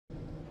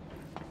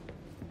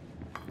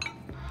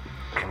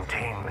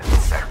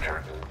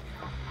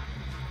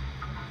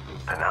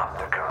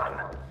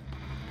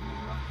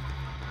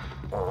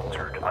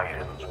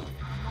items.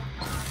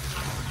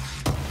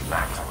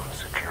 Maximum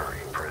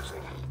security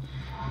prison.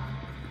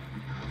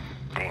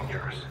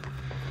 Dangerous.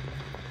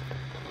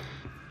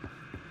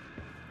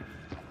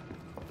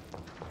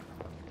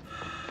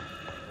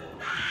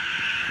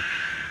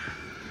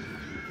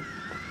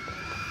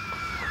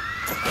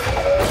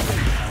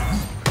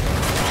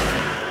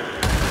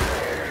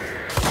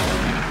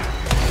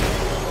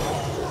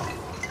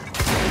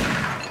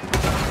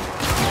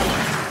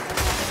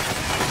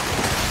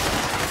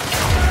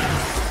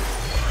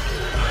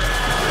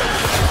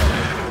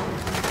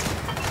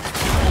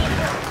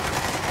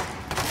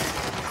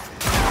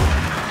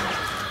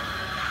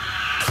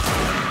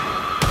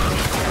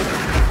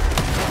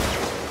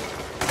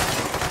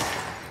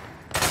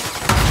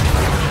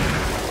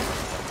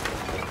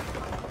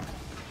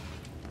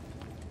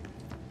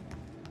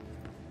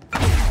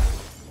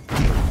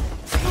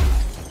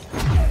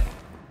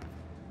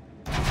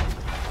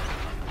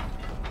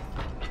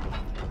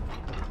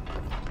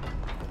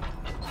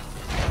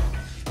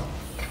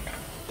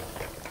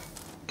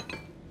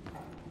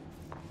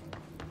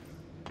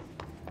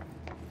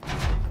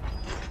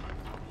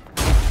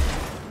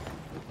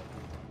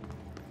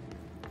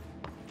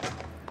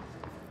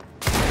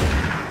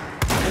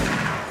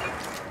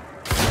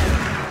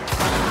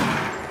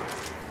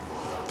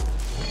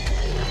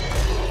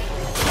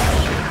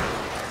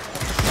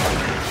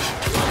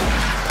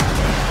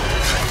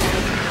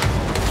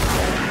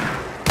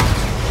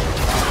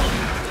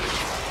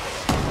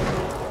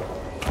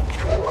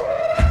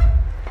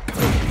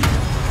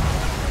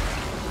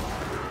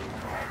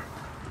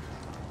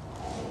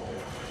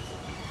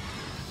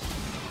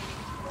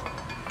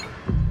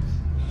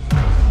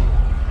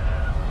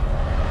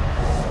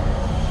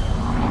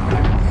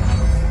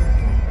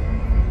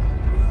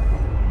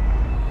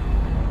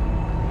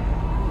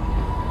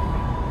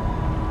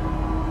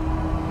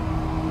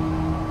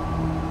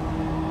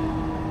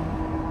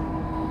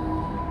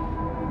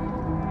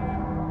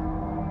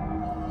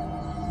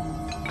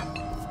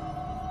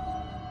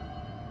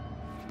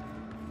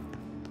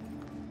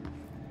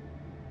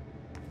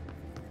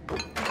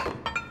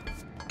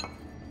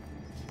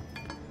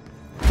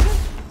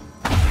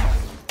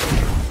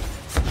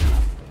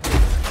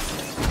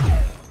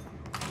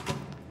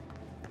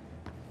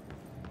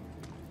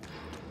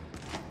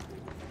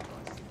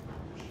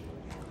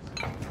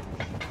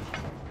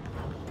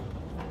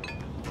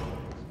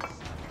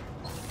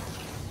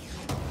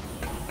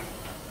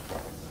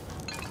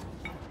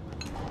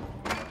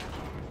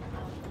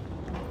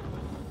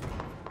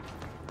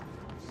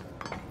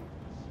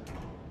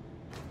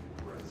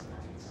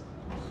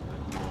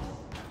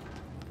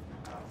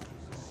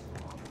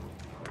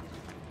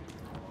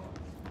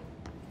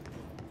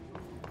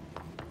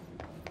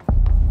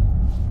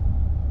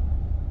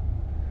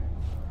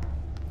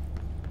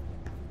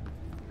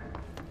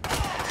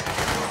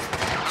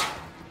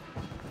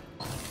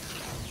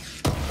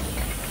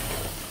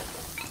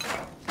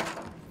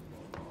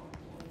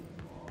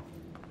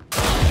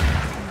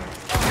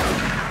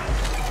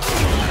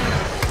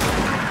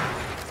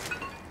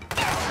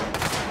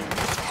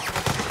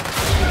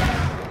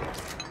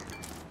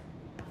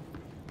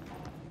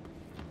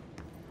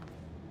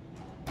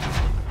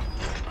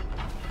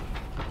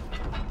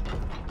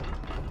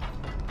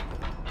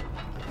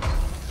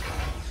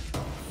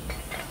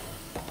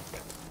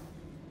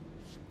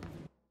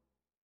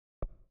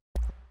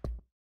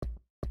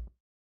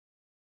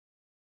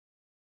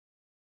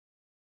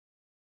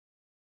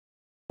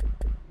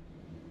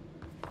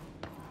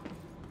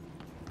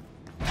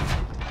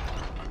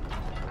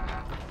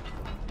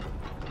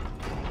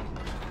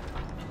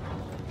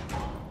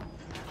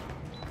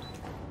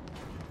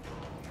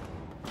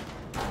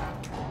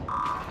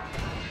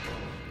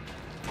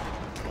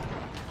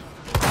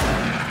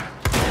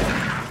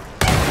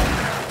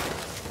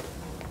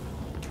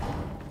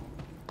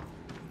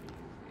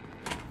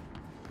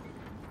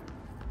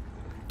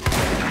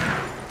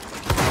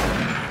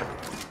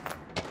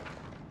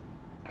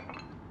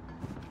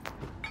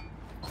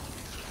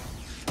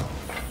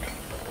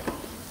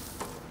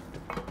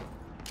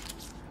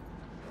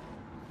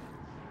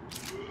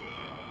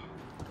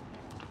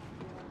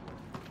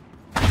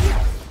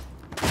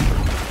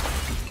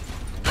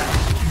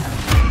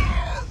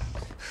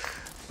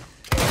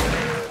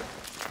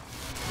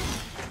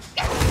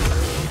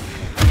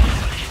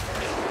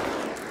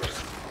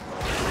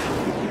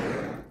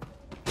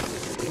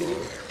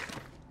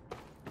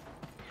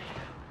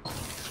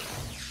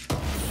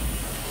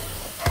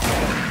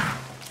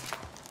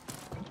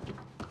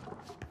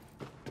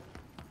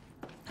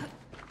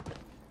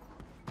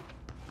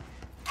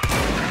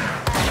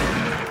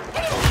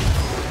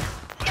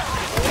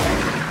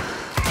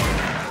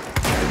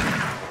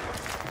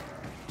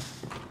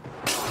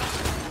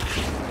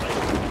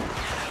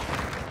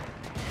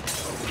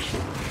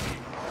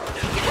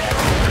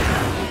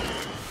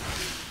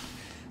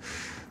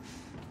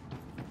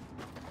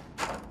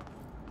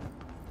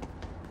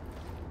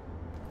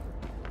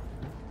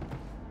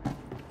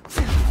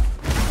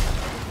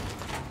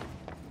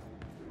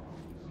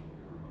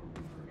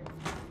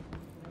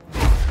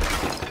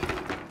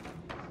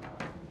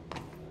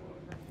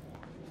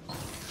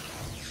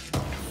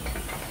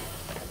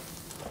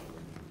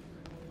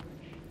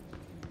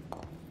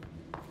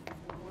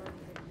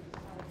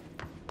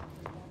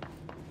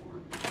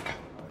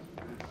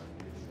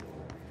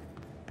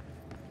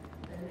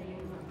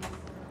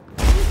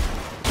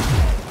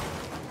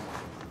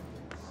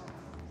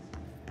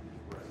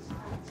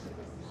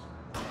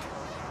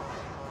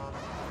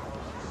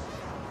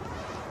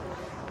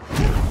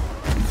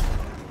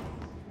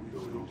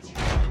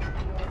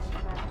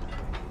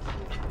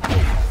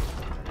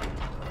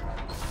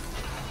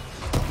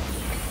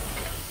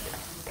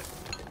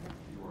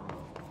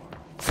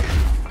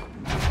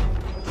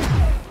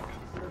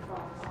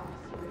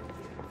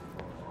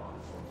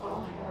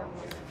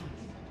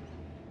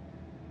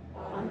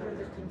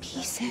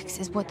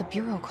 is what the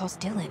Bureau calls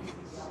Dylan.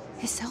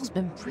 His cell's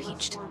been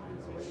breached.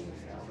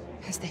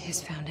 Has the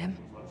Hiss found him?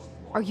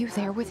 Are you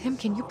there with him?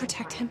 Can you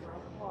protect him?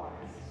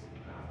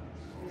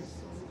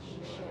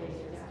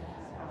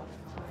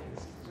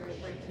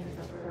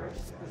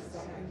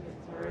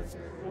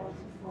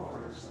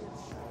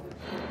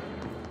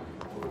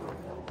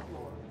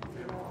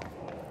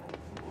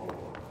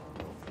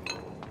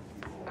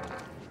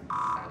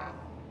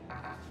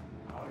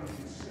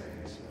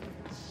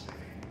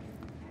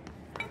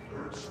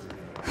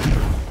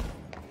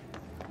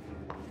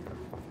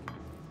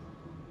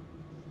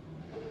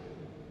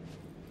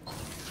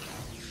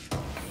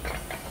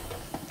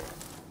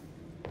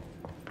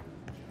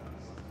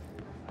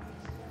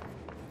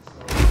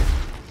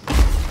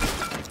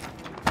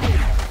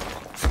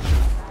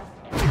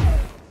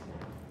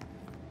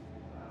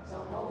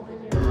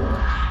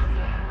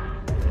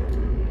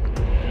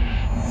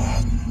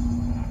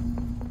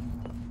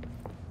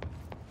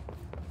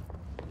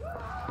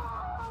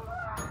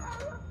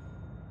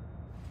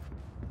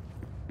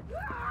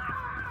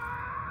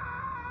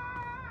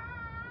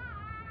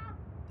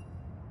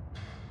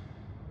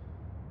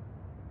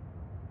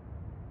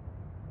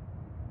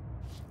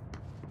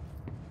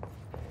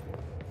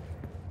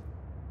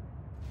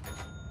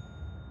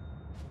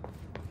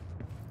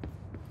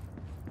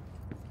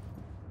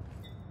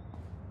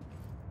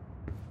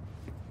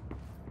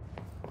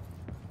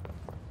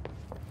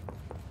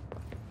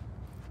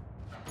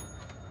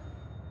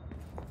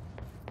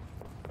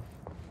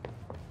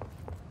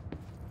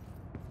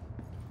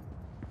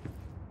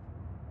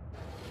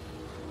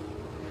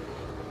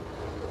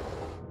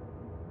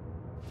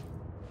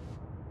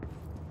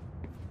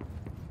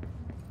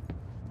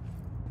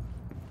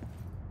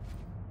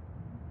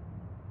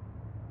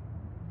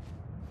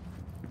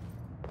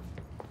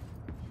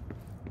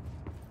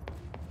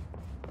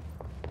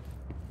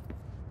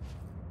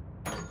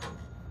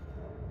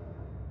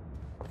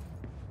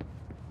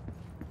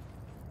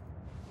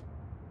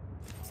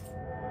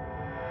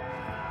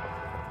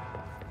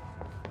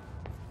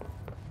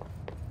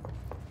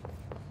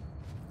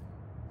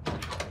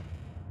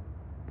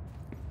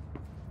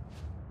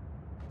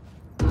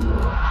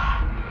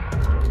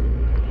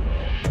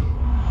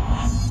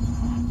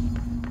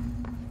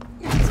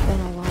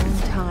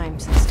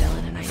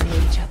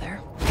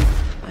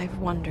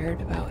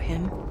 Wondered about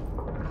him.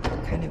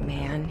 What kind of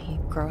man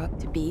he'd grow up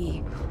to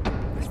be.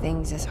 Were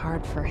things as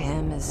hard for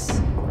him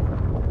as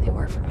they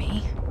were for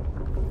me?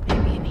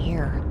 Maybe in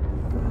here,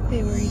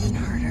 they were even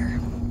harder.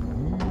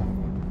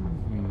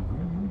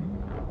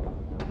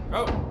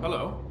 Oh,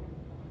 hello.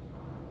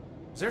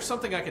 Is there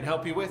something I can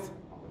help you with?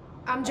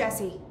 I'm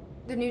Jessie,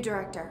 the new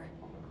director.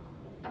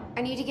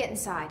 I need to get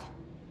inside.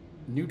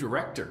 New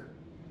director?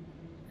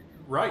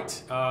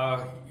 Right,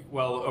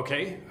 well,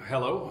 okay.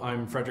 Hello,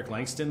 I'm Frederick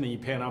Langston, the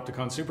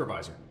Panopticon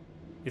supervisor.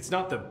 It's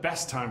not the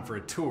best time for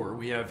a tour.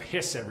 We have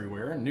Hiss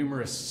everywhere,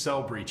 numerous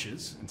cell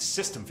breaches, and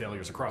system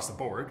failures across the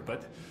board,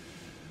 but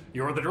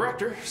you're the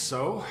director,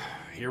 so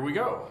here we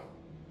go.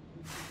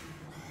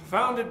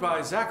 Founded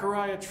by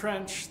Zachariah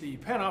Trench, the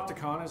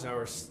Panopticon is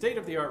our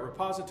state-of-the-art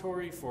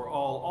repository for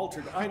all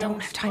altered items. I don't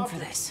have time for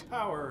this.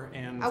 Power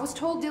and... I was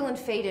told Dylan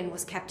Faden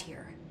was kept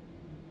here.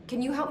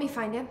 Can you help me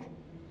find him?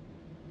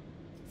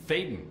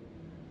 Faden?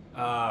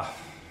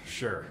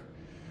 Sure.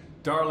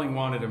 Darling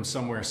wanted him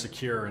somewhere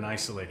secure and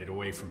isolated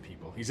away from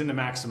people. He's in the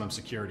maximum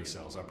security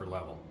cells, upper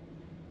level.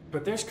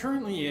 But there's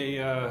currently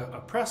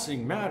a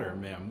pressing matter,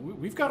 ma'am.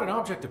 We've got an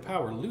object of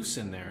power loose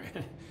in there.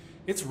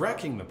 It's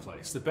wrecking the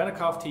place. The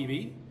Benikoff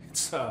TV,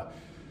 it's a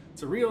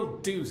real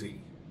doozy.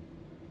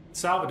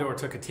 Salvador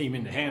took a team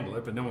in to handle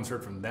it, but no one's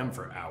heard from them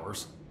for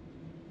hours.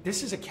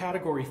 This is a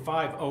Category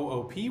 5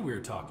 OOP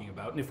we're talking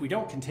about, and if we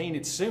don't contain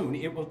it soon,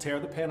 it will tear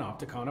the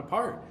Panopticon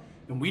apart.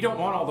 And we don't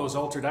want all those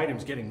altered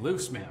items getting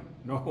loose, ma'am.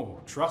 No,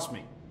 trust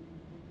me.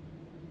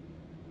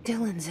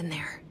 Dylan's in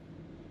there.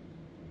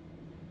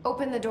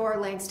 Open the door,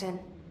 Langston.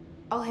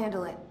 I'll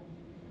handle it.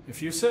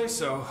 If you say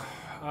so.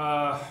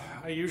 I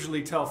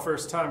usually tell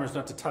first-timers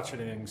not to touch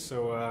anything,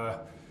 so,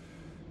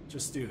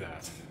 just do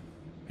that.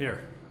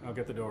 Here, I'll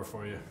get the door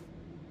for you.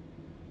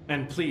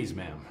 And please,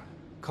 ma'am,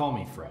 call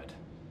me Fred.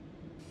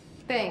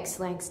 Thanks,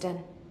 Langston.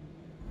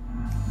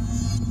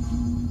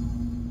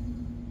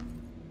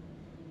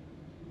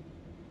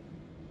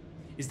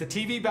 Is the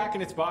TV back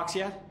in its box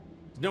yet?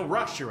 No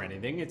rush or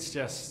anything, it's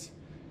just,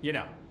 you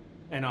know,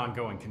 an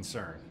ongoing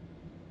concern.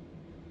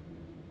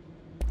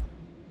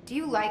 Do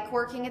you like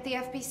working at the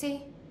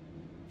FBC?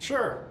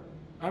 Sure.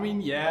 I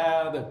mean,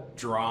 yeah, the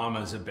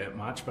drama's a bit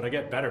much, but I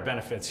get better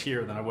benefits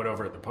here than I would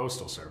over at the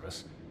Postal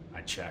Service.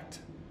 I checked.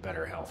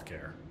 Better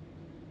healthcare.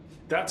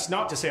 That's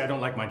not to say I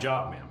don't like my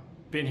job, ma'am.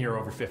 Been here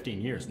over 15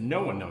 years.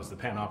 No one knows the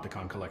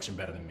Panopticon collection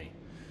better than me.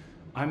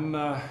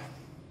 I'm,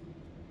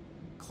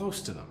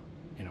 close to them,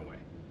 in a way.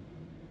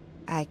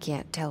 I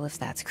can't tell if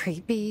that's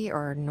creepy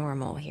or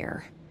normal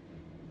here.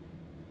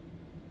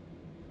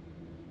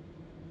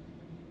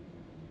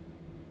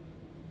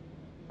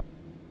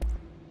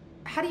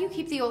 How do you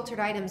keep the altered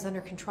items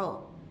under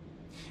control?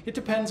 It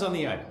depends on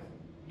the item.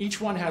 Each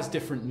one has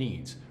different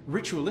needs.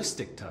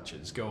 Ritualistic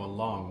touches go a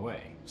long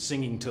way.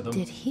 Singing to them.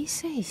 Did he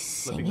say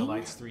Flipping the singing?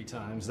 lights 3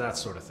 times, that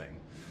sort of thing.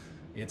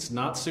 It's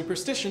not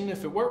superstition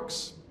if it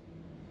works.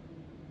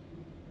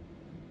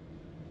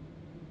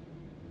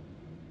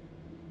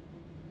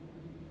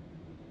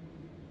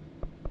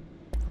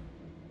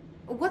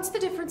 What's the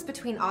difference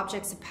between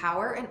objects of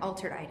power and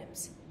altered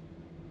items?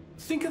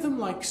 Think of them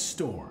like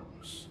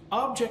storms.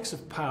 Objects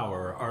of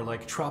power are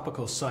like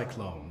tropical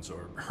cyclones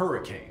or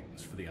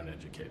hurricanes for the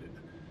uneducated.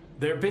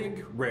 They're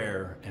big,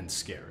 rare, and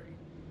scary.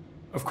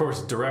 Of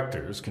course,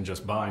 directors can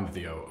just bind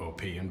the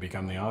OP and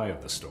become the eye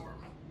of the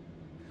storm.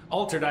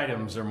 Altered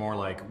items are more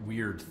like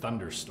weird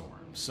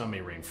thunderstorms. Some may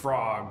rain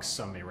frogs,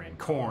 some may rain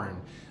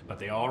corn, but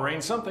they all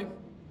rain something.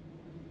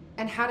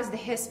 And how does the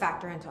hiss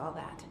factor into all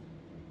that?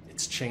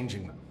 It's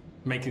changing them,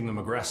 making them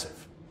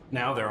aggressive.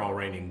 Now they're all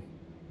raining,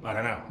 I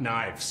don't know,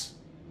 knives.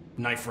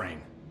 Knife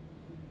rain.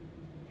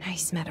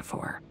 Nice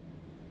metaphor.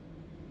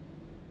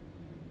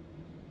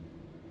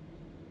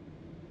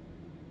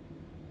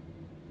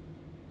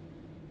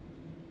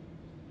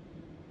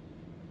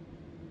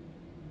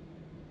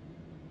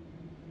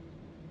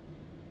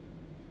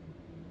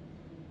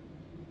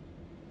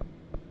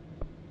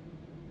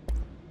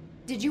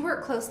 Did you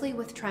work closely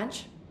with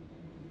Trench?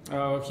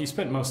 Oh, he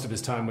spent most of his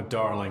time with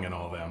Darling and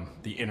all them.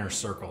 The inner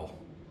circle.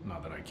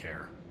 Not that I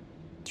care.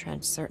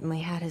 Trench certainly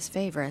had his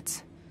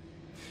favorites.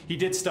 He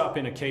did stop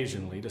in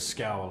occasionally to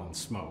scowl and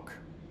smoke.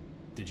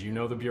 Did you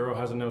know the Bureau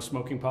has a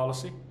no-smoking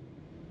policy?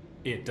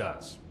 It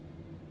does.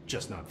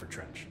 Just not for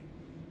Trench.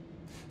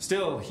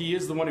 Still, he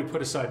is the one who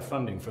put aside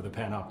funding for the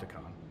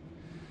Panopticon.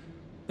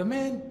 The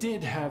man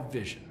did have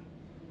vision.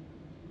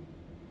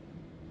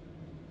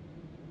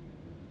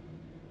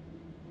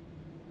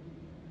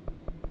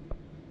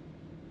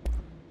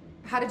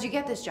 How did you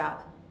get this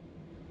job?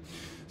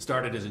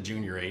 Started as a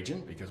junior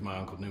agent because my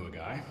uncle knew a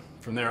guy.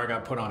 From there I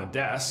got put on a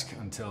desk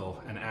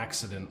until an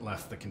accident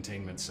left the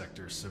containment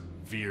sector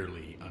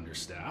severely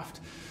understaffed.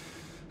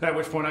 At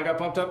which point I got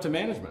bumped up to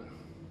management.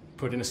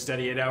 Put in a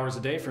steady 8 hours a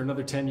day for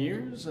another 10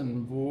 years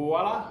and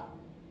voila,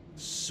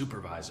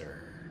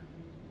 supervisor.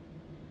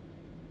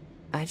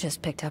 I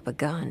just picked up a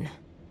gun.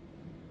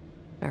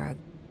 Or a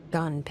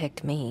gun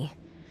picked me.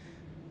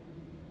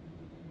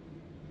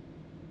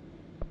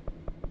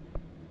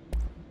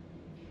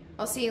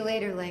 I'll see you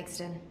later,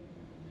 Langston.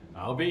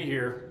 I'll be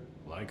here,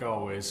 like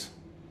always.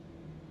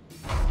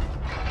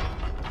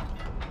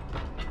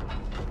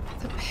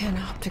 The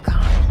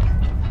Panopticon.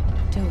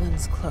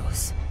 Dylan's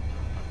close.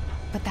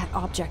 But that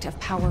object of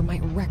power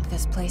might wreck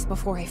this place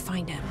before I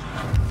find him.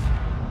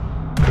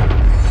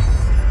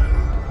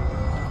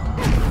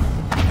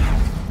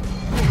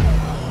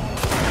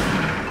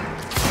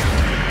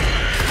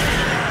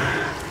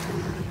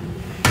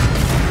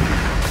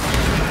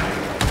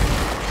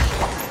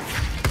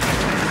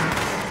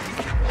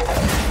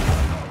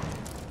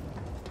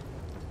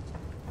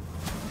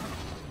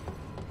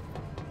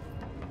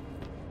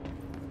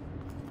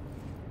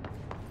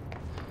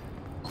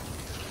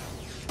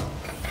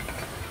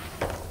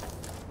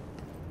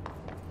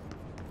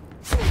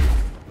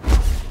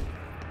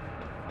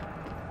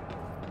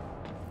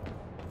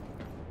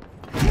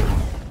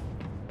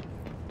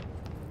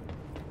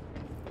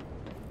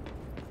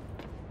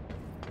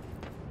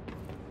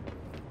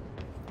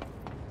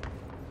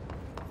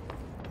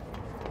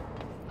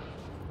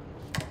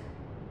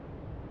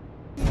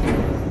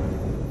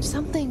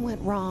 Something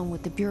went wrong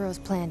with the Bureau's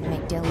plan to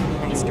make Dylan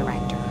the next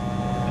director.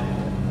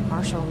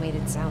 Marshall made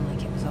it sound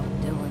like it was all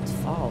Dylan's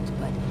fault,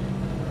 but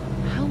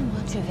how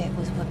much of it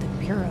was what the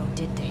Bureau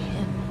did to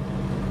him?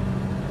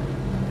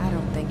 I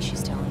don't think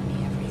she's telling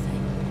me everything.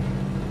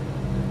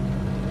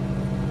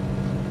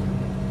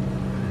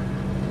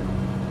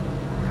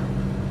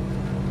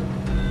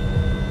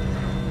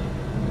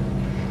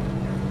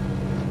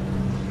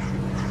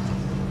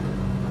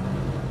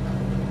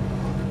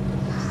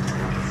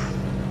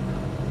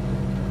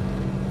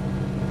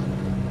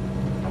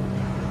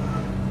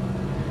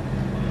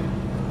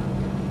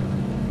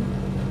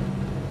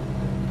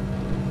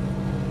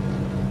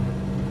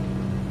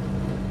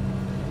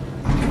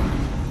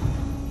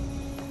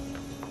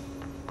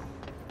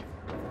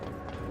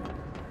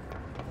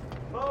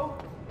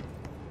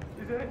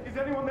 Is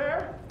anyone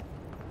there?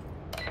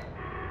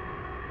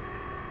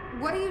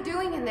 What are you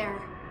doing in there?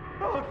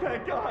 Oh,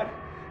 thank God.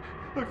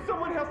 Look,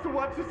 someone has to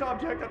watch this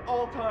object at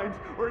all times,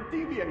 or it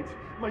deviates.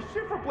 My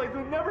shifter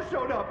replacement never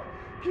showed up.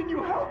 Can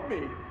you help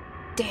me?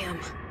 Damn.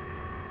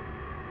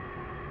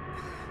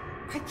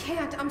 I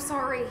can't, I'm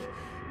sorry.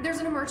 There's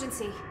an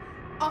emergency.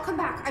 I'll come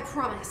back, I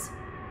promise.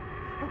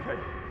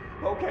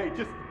 Okay,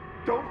 just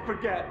don't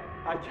forget.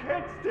 I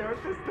can't stare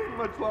at this thing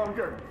much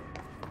longer.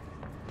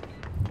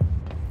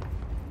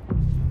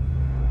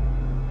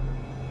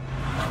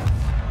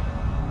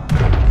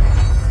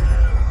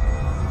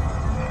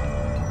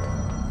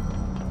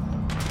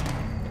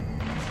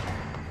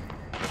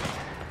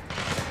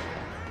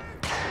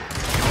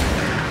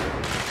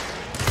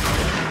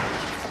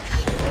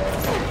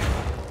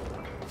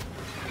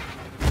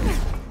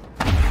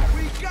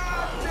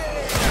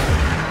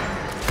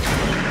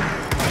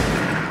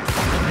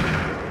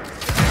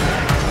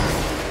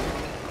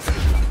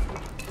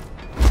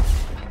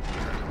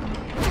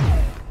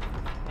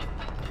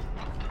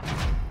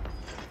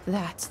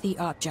 That's the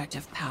object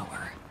of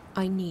power.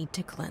 I need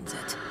to cleanse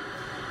it.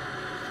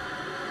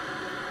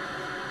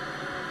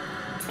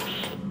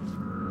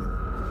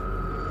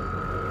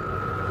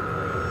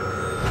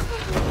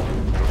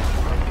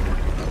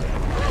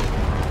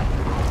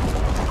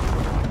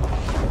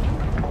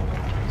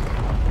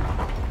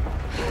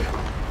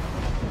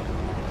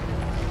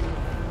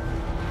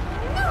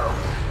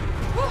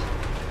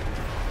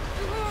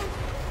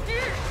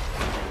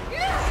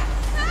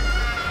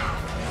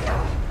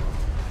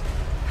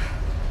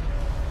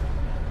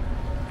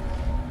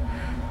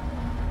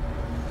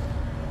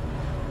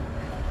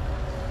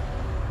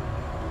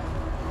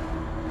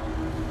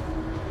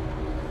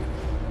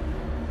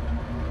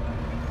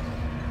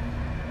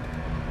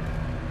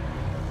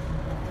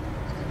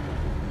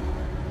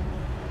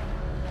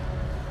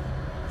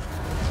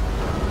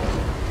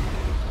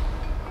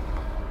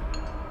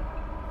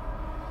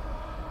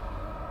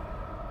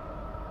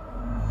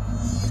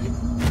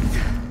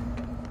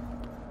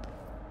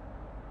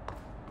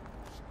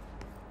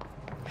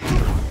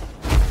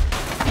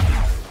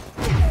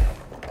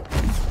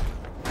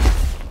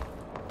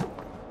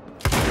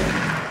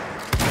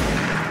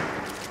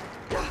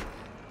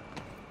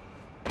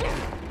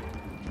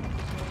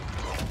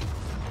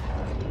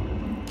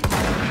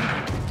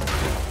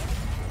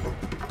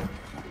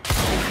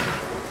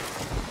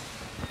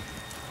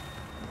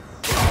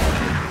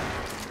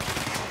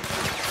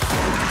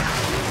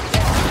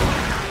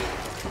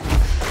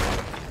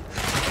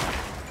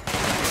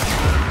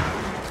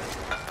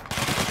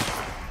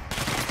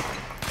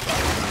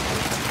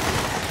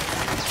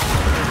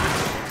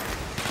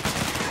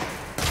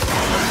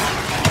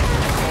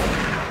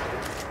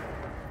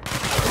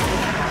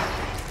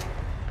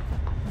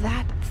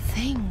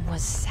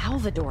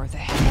 Salvador, the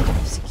head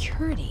of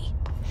security.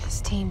 His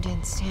team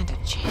didn't stand a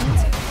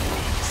chance at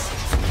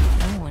this.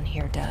 No one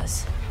here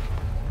does.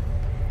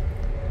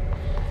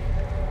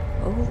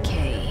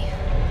 Okay,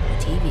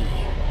 the TV.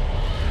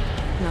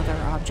 Another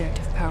object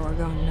of power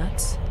going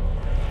nuts.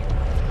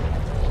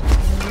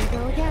 Here we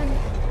go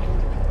again.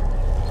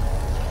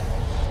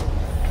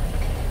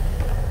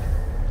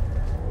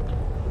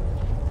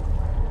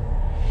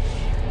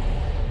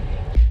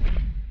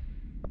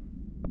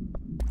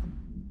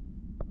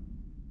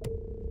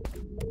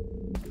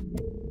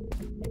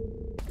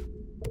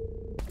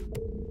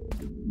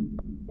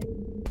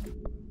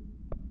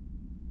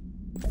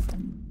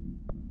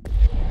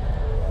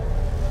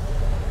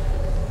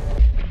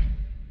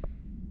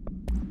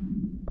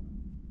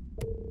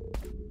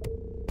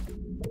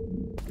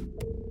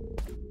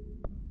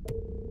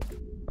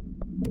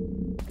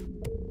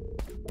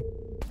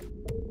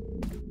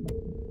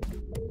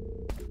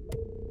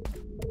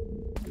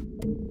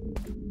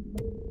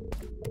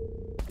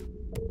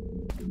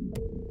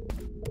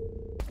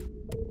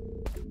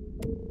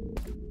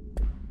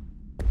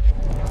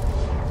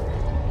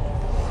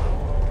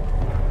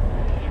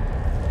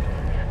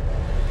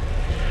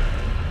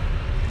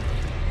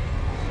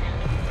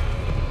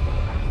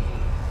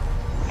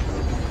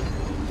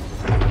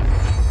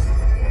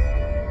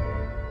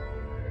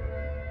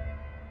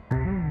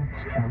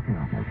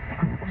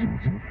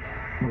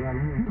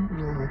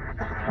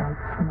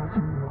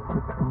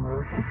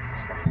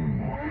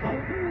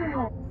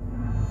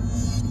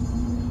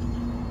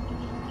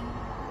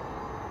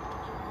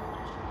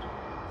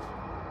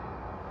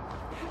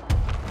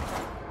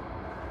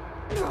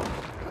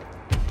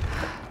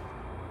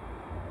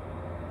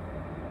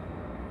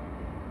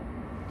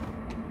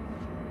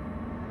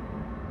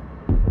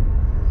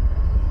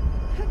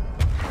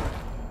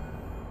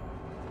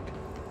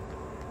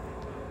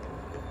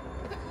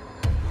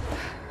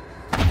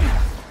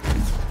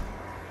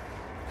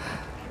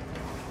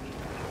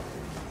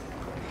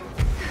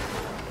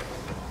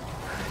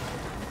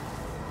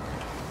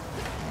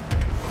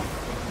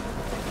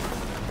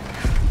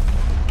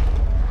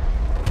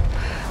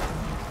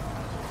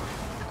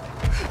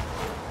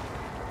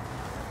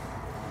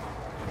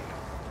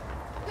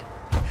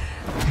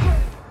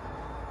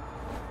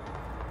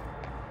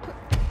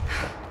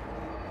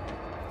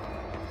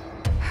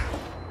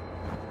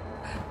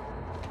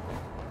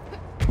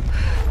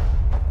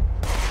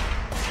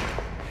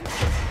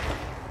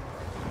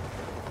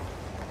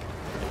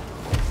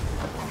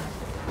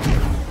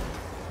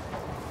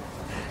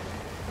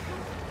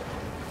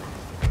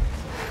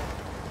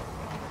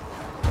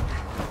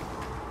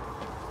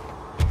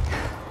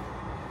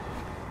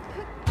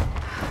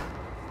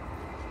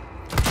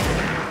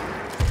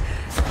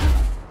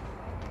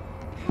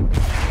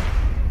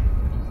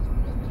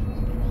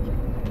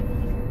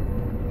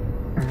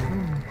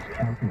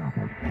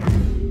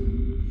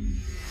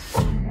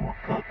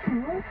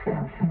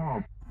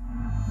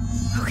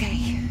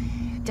 Okay,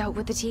 dealt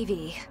with the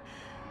TV.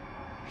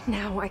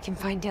 Now I can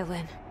find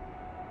Dylan.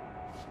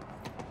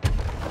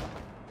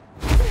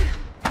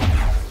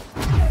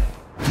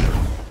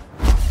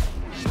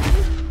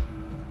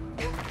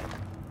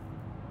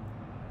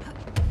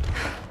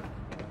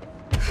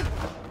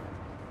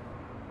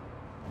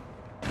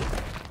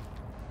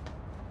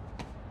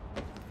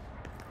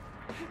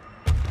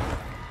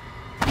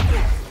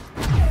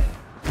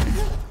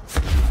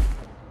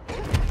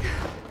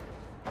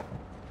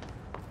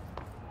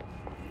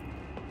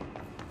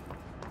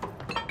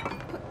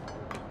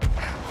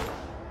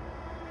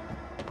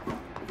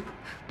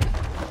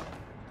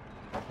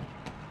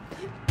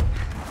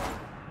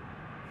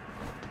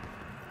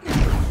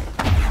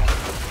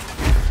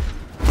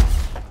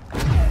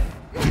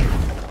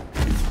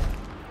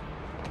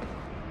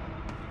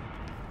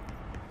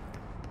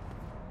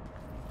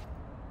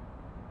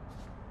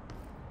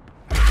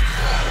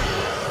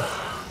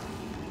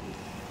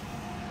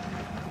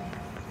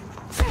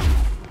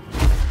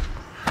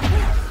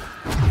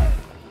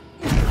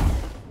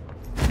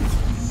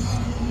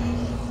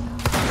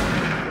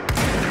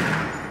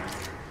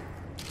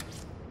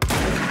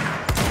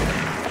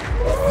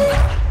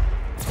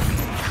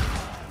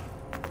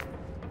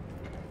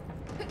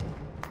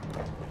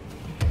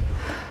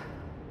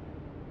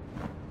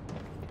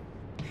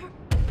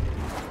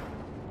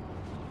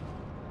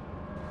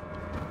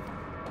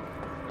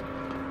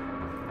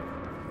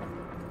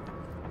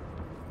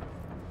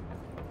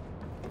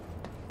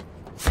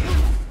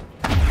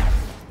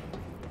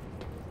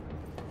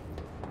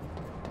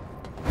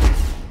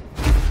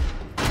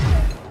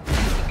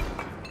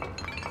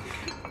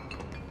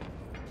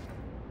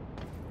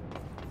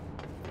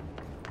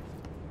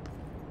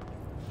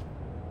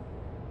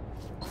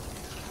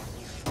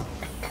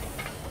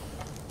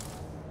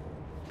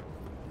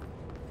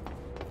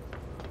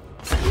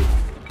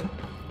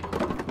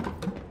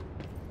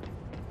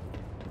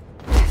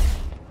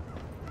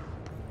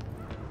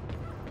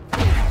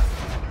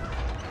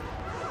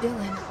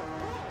 Dylan.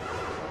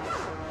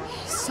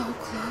 He's so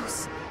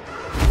close.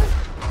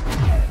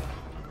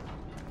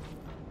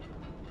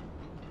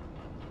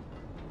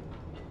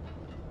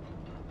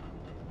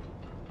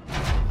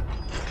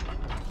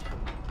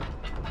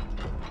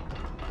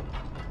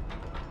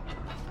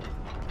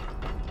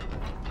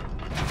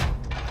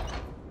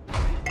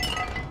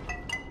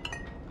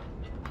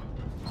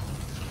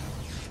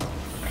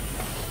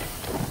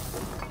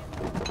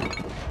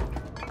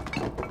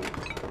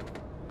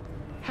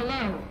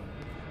 Hello?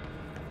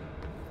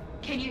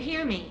 Can you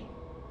hear me?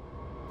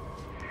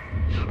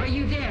 Are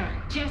you there,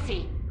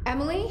 Jesse?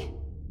 Emily?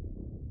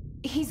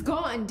 He's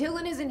gone.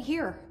 Dylan isn't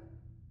here.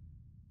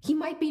 He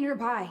might be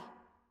nearby.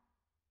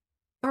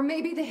 Or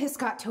maybe the hiss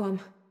got to him.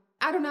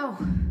 I don't know.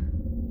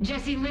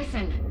 Jesse,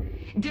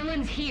 listen.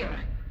 Dylan's here.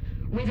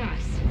 With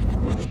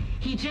us.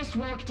 He just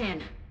walked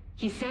in.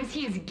 He says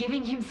he is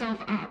giving himself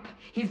up.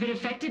 He's been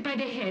affected by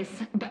the hiss,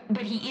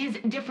 but he is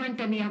different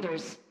than the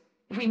others.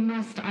 We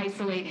must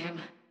isolate him.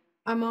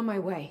 I'm on my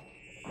way.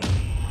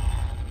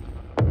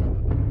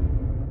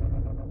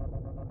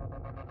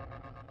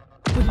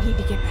 We need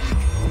to get back.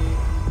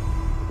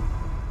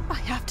 I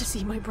have to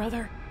see my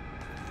brother.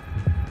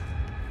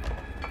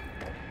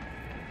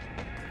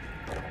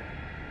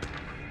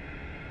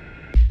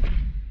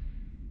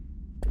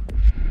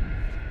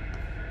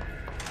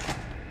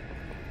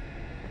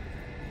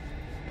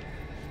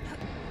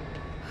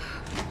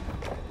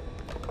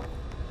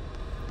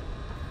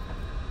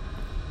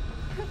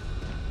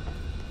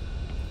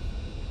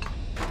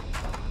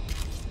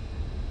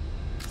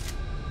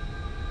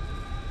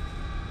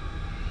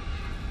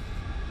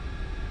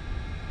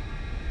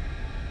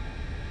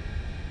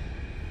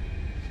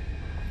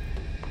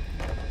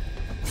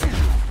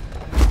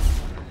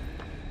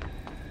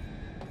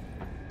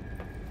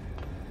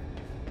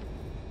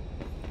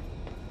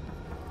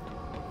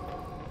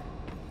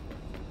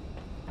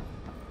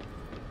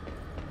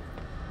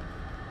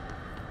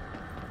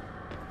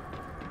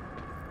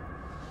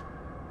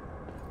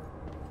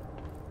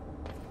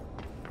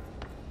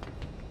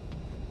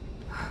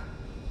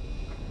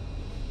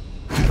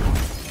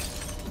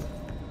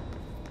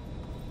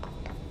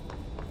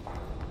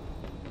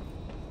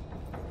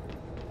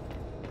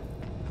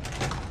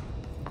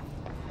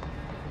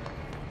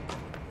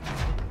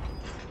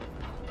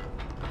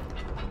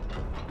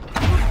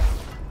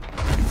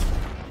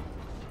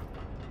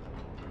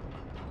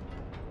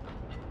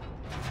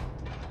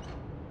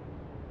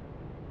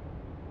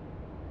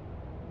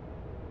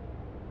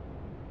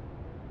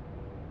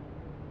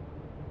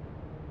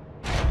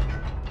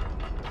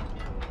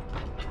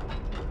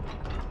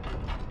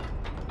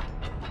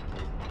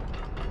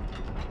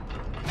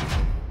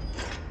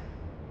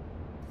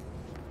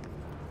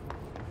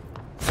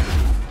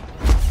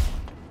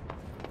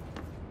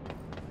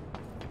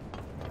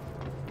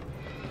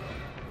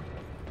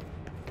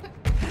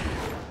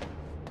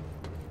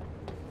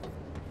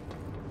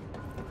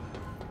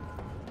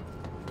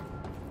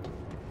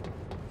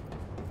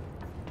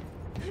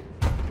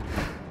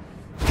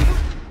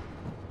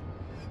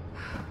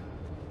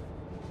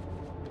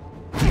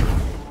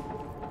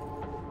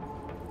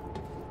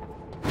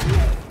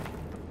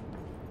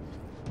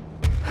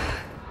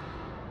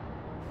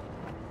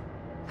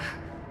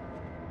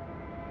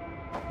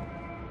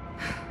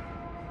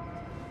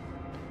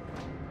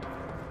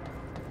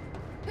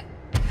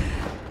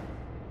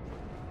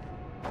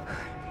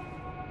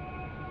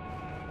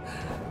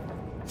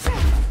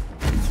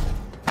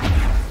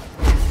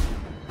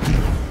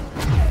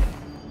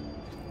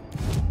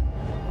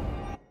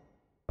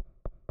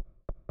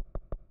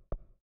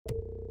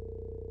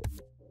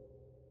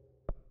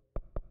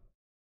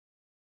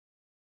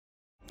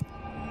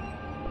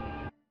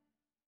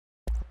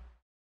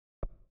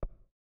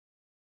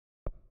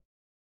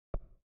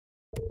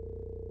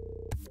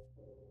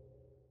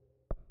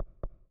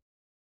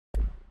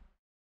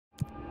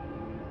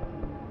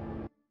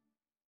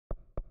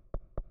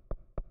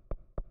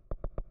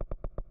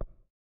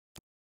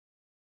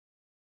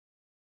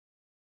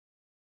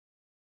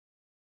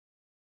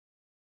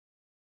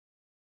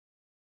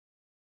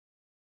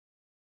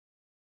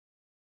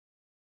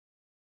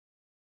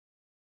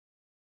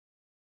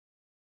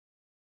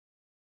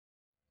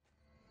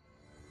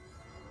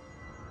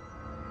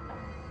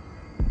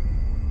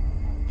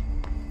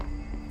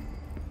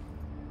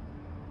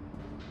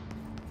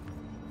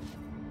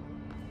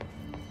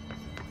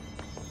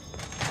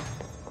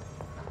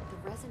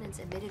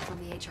 Emitted from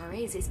the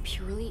HRAs is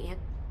purely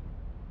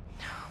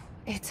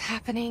It's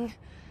happening.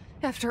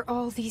 After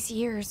all these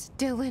years,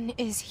 Dylan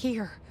is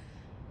here.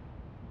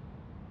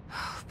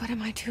 But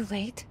am I too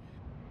late?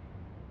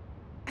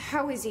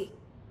 How is he?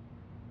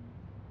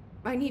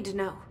 I need to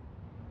know.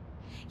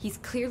 He's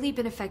clearly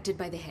been affected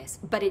by the hiss,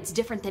 but it's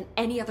different than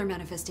any other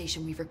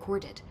manifestation we've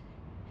recorded.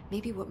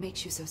 Maybe what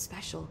makes you so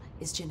special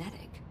is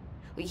genetic.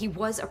 He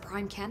was a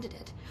prime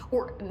candidate.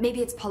 Or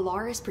maybe it's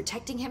Polaris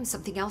protecting him,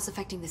 something else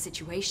affecting the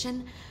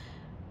situation.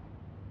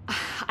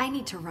 I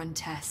need to run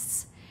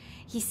tests.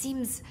 He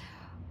seems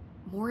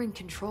more in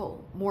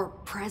control, more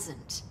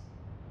present.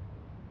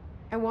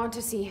 I want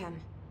to see him.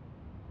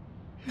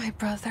 My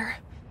brother.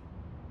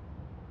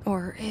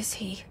 Or is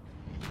he?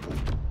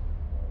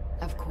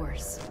 Of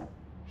course.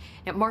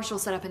 Now, Marshall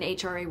set up an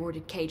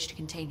HRA-warded cage to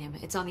contain him.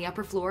 It's on the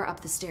upper floor, up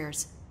the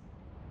stairs.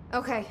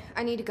 Okay,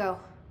 I need to go.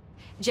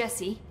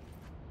 Jesse,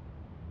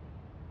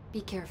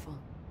 be careful.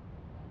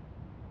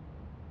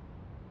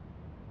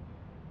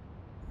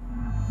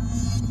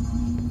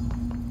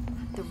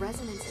 The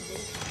resonance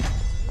emitted.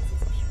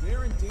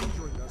 They're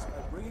endangering us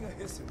by bringing a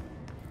hiss in.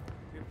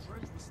 If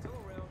Trench was still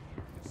around, he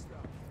would have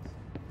stopped us.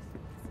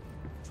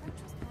 Trench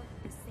was part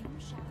of the same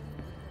shadow.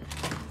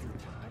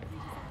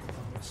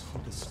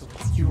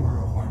 You are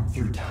a worm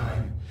through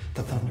time.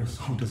 The thunder's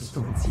home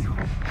distorts you.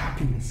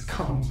 Happiness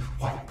comes,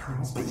 white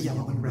pearls, but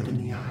yellow and red in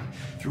the eye.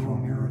 Through a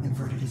mirror,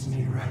 inverted is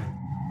made right.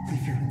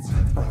 Leave your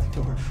insides by the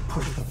door.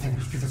 Push the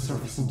fingers through the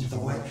surface into the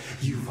wet.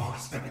 You've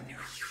always been in there.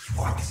 You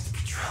want this to be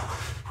true.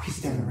 We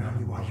stand around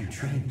you while you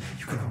train.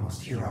 You can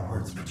almost hear our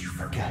words, but you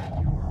forget.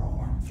 You are a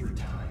worm through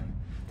time.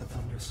 The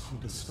thunder's home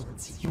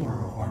distorts you. You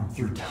are a worm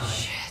through time.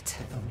 Shit.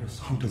 The thunder's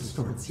home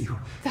distorts you.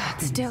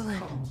 That's Dylan.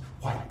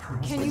 White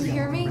pearls, Can but you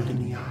hear yellow and me? red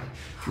in the eye.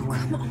 Oh,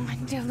 come on,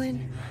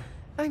 Dylan.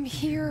 I'm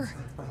here.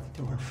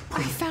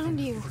 I found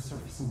you.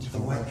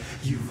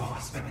 You've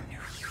always been in there.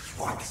 You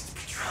want this to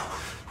be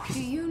true.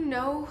 Do you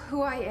know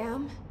who I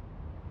am?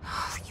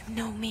 Oh, you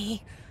know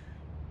me.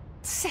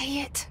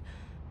 Say it.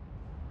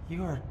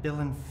 You are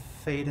Dylan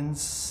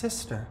Faden's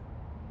sister.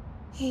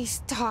 He's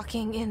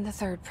talking in the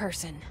third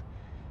person.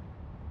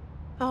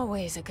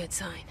 Always a good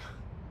sign.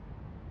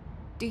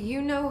 Do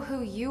you know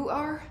who you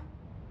are?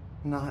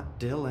 Not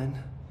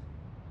Dylan.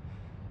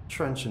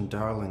 Trench and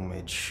Darling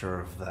made sure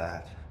of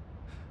that.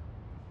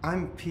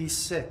 I'm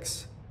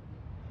P6.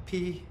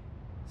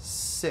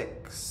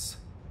 P6.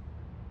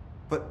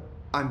 But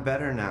I'm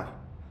better now.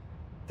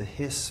 The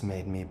hiss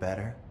made me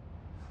better.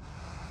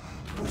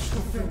 Push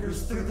the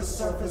fingers through the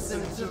surface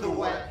into the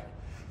wet.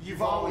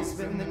 You've always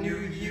been the new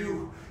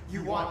you.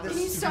 You want this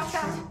Can you to stop be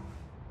that? true.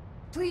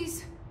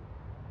 Please?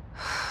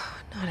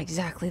 Not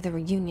exactly the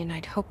reunion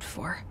I'd hoped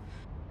for.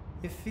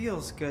 It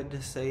feels good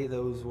to say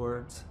those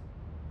words.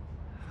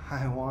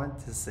 I want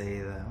to say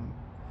them.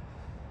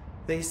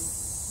 They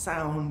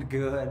sound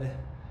good.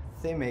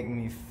 They make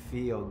me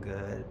feel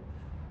good.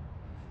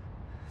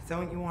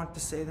 Don't you want to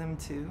say them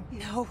too?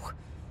 No.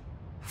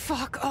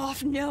 Fuck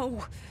off,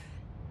 no.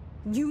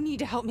 You need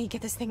to help me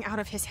get this thing out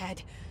of his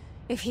head.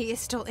 If he is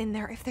still in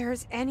there, if there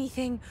is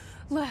anything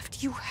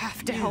left, you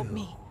have to help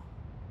me.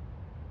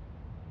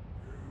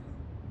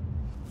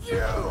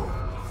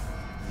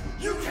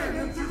 You came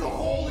in through the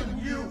hole in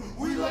you.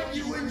 We let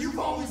you in. You've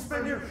always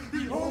been here.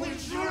 The only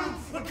true.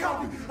 A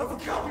copy of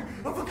a copy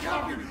of a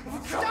copy of a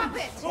copy. Stop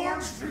it!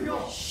 Orange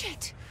peel.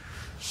 Shit.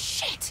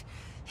 Shit.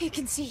 He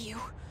can see you.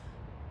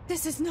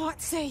 This is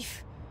not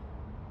safe.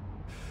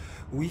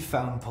 We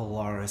found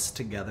Polaris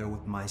together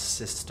with my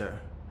sister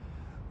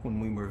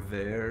when we were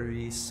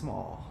very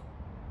small,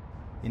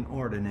 in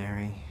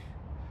Ordinary,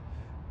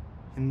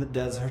 in the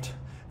desert,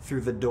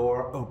 through the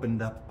door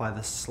opened up by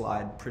the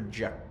slide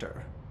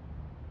projector.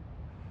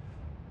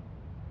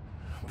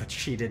 But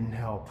she didn't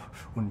help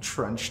when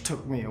Trench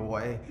took me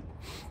away.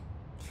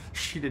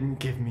 She didn't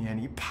give me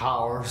any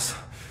powers.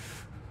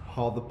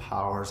 All the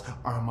powers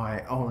are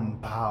my own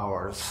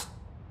powers.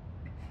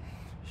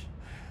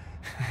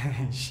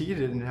 She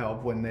didn't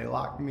help when they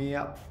locked me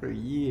up for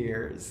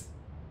years.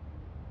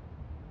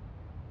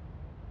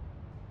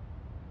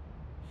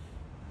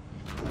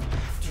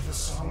 After the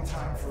song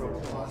time for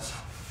applause,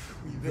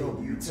 we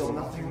build you till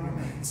nothing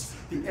remains.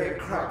 The egg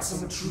cracks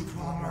and the truth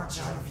will emerge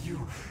out of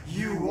you.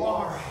 You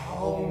are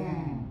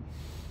home.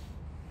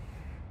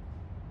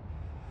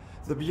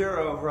 The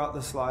Bureau brought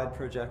the slide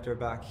projector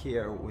back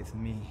here with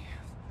me.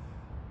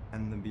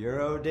 And the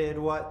Bureau did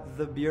what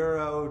the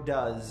Bureau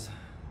does.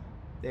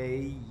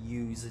 They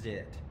used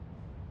it.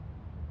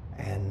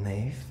 And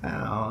they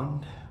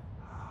found...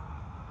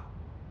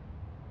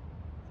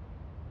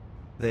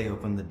 They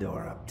opened the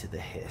door up to the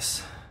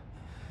hiss.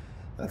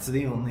 That's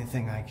the only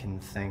thing I can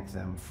thank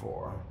them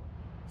for.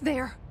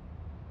 There.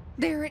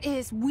 There it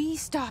is. We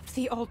stopped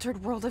the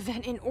Altered World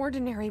event in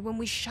Ordinary when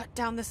we shut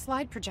down the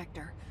slide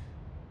projector.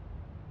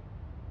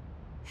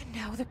 And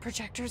now the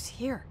projector's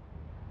here.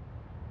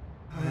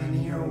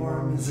 An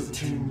earworm is a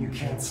tune you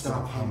can't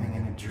stop humming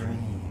in a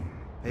dream.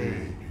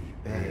 Baby,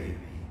 baby,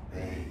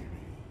 baby,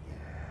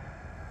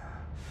 yeah.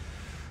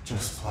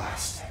 Just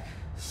plastic.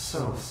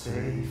 So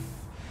safe.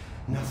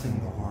 Nothing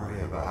to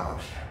worry about.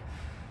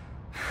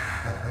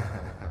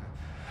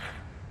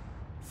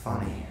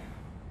 Funny.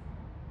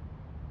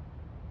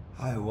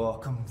 I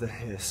welcomed the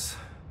hiss.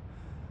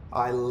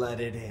 I let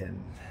it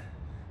in.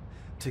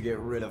 To get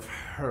rid of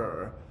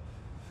her.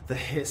 The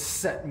hiss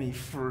set me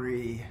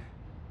free.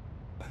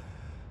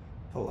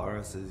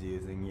 Polaris is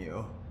using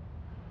you.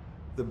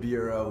 The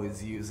Bureau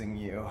is using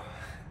you.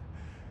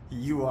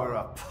 You are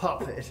a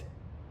puppet.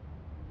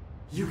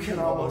 You can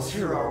almost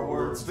hear our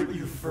words, but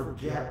you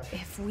forget.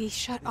 If we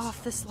shut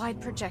off the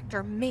slide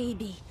projector,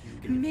 maybe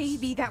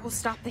that will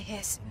stop the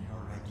hiss.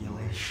 Your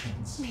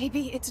regulations.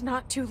 Maybe it's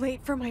not too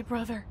late for my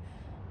brother.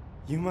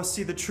 You must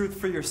see the truth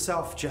for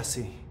yourself,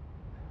 Jesse.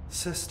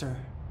 Sister.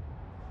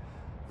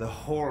 The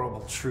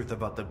horrible truth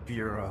about the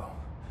Bureau.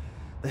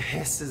 The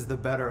hiss is the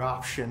better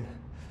option.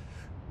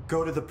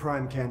 Go to the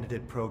Prime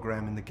Candidate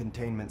program in the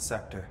containment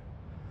sector.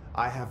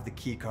 I have the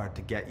keycard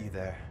to get you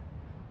there.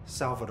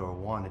 Salvador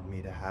wanted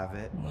me to have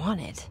it.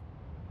 Wanted?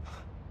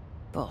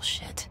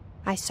 Bullshit.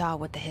 I saw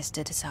what the hiss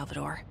did to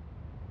Salvador.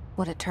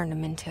 What it turned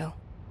him into.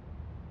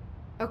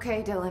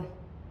 Okay, Dylan.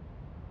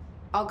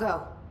 I'll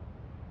go.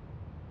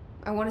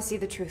 I want to see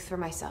the truth for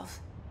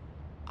myself.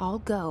 I'll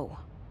go.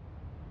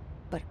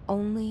 But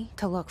only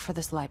to look for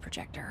this lie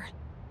projector.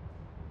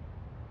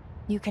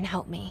 You can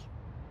help me.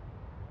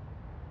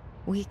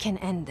 We can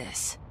end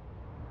this.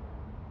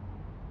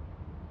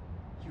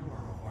 You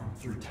are a worm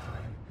through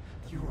time.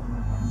 You are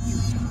a worm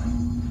through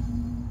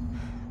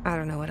time. I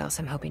don't know what else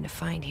I'm hoping to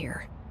find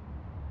here.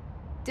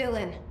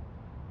 Dylan.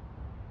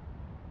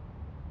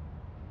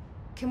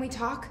 Can we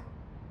talk?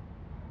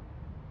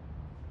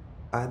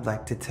 I'd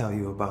like to tell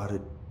you about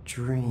a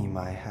dream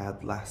I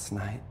had last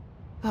night.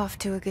 Off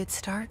to a good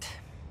start.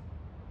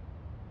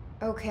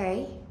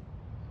 Okay.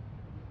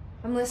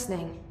 I'm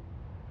listening.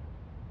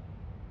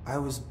 I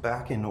was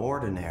back in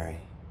Ordinary,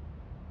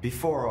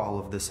 before all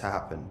of this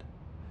happened.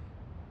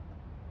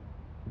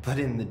 But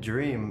in the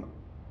dream,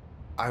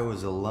 I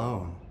was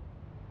alone.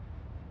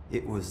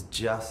 It was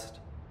just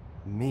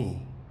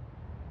me.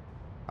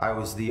 I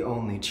was the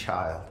only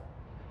child.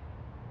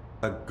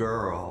 A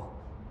girl.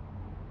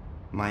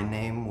 My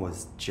name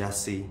was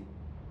Jesse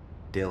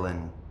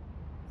Dylan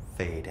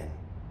Faden.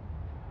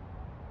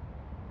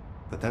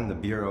 But then the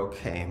Bureau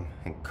came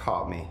and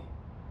caught me,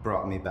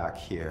 brought me back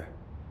here,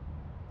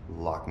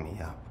 locked me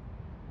up.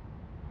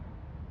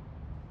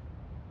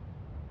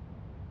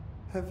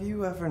 Have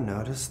you ever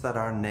noticed that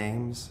our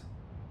names,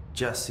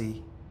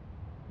 Jesse,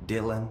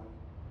 Dylan,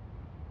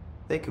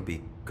 they could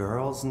be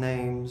girls'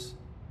 names,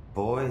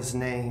 boys'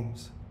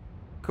 names,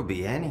 could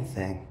be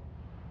anything.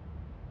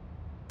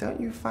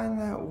 Don't you find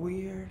that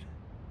weird?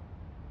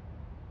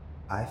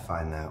 I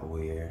find that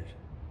weird.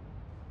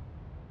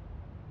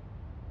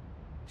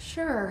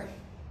 Sure.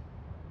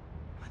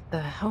 What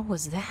the hell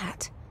was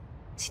that?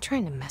 Is he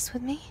trying to mess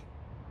with me?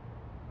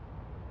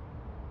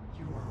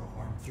 You are a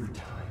worm through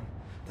time.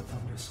 The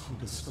thunderstorm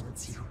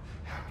distorts you.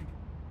 Happy.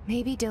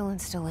 Maybe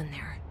Dylan's still in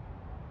there.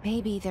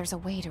 Maybe there's a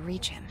way to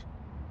reach him.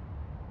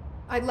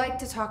 I'd like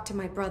to talk to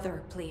my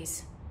brother,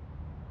 please.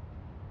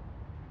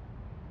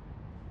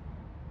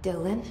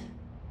 Dylan?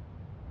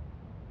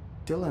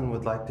 Dylan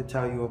would like to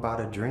tell you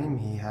about a dream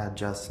he had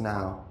just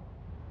now.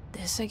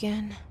 This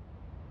again?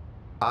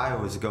 I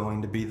was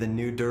going to be the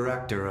new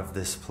director of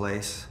this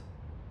place.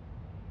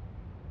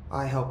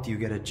 I helped you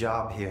get a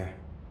job here,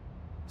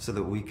 so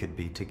that we could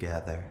be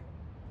together.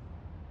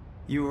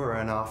 You were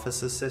an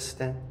office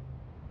assistant.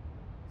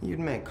 You'd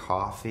make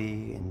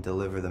coffee and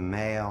deliver the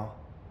mail,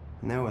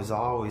 and there was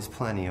always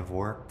plenty of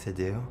work to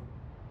do.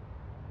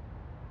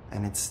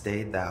 And it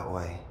stayed that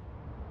way,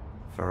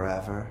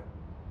 forever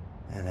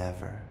and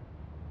ever.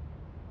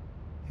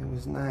 It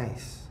was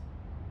nice.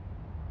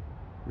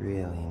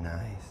 Really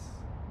nice.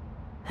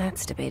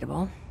 That's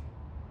debatable.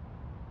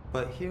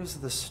 But here's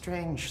the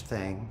strange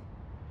thing.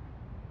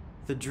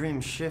 The dream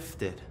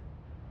shifted,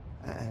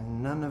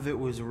 and none of it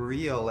was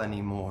real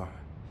anymore.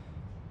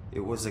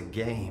 It was a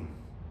game.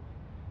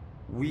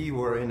 We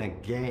were in a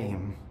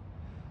game,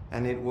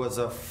 and it was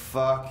a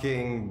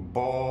fucking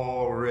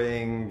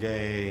boring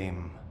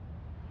game.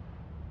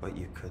 But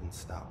you couldn't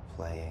stop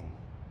playing.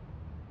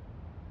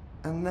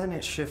 And then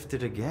it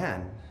shifted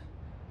again.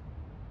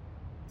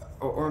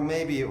 Or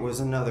maybe it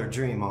was another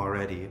dream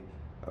already.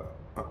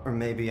 Or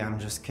maybe I'm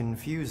just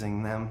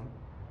confusing them.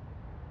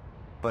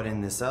 But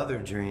in this other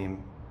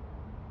dream,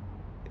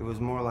 it was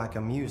more like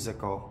a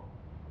musical.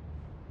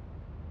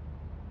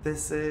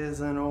 This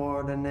is an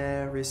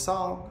ordinary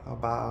song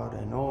about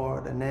an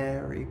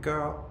ordinary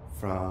girl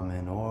from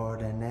an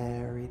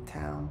ordinary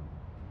town.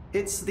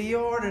 It's the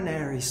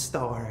ordinary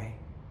story.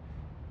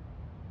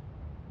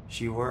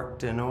 She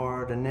worked an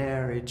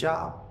ordinary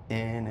job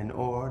in an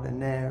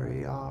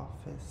ordinary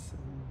office.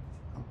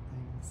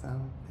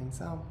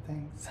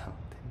 Something.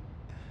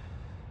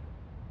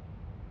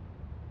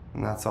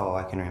 And that's all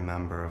I can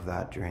remember of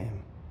that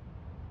dream.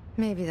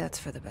 Maybe that's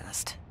for the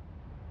best.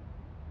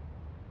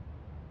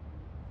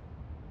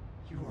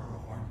 You are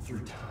a worm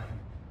through time.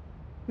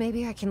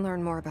 Maybe I can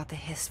learn more about the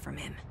hiss from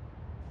him.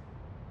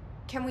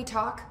 Can we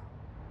talk?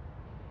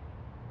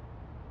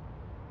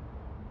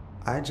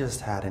 I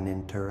just had an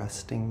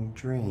interesting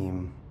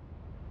dream.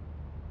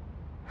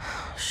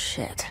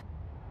 Shit.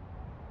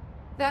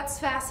 That's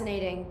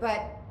fascinating,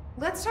 but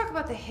let's talk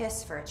about the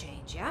hiss for a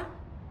change, yeah?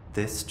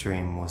 This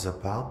dream was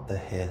about the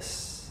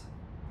hiss.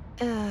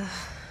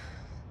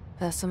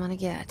 Best I'm gonna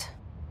get.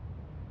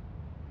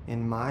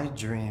 In my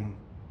dream,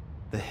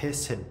 the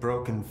hiss had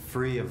broken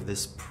free of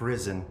this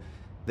prison,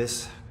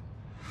 this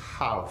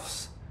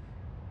house.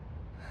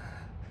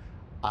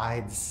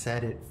 I'd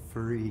set it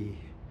free.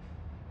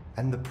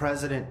 And the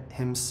president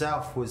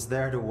himself was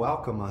there to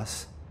welcome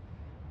us.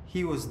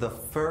 He was the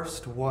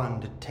first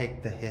one to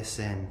take the hiss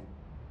in.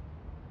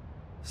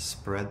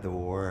 Spread the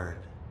word.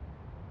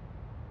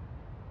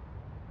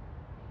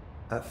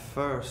 At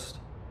first,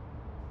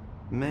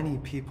 many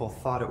people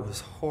thought it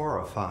was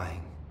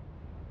horrifying.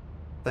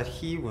 That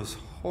he was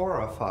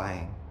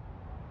horrifying.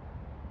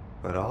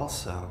 But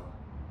also,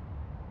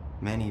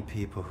 many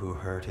people who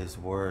heard his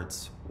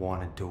words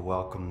wanted to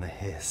welcome the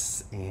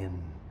hiss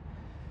in.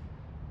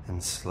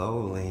 And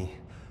slowly,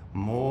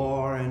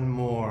 more and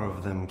more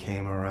of them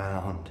came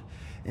around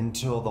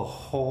until the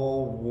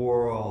whole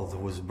world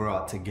was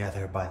brought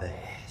together by the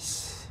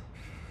hiss.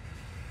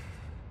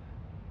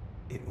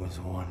 It was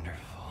wonderful.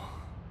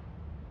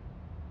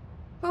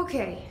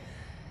 Okay,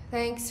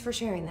 thanks for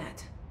sharing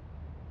that.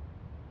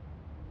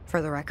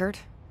 For the record,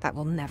 that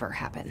will never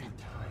happen.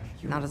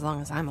 Not as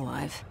long as I'm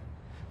alive.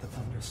 The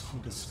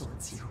thunderstorm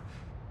distorts you.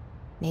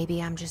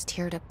 Maybe I'm just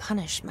here to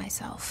punish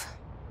myself.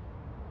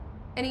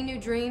 Any new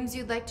dreams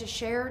you'd like to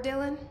share,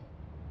 Dylan?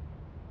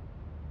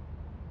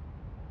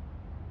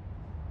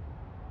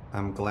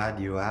 I'm glad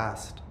you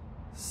asked,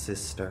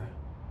 sister.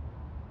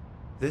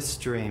 This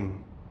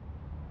dream,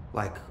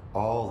 like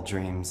all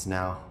dreams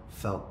now,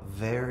 felt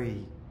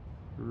very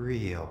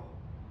real.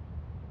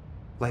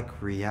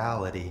 Like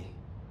reality.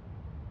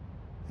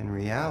 And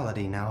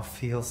reality now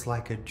feels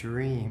like a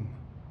dream.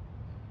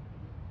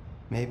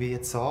 Maybe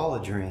it's all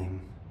a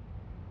dream.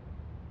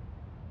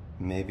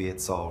 Maybe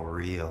it's all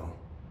real.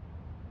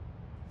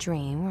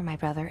 Dream where my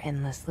brother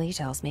endlessly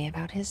tells me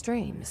about his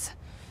dreams.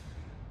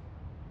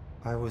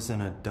 I was in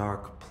a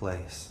dark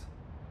place,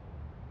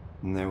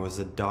 and there was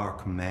a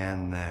dark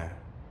man there.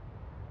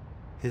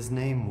 His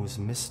name was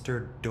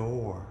Mr.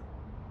 Door,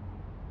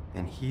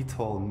 and he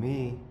told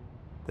me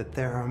that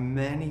there are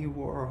many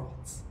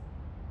worlds,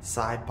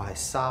 side by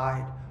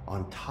side,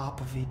 on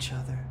top of each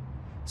other,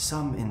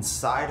 some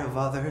inside of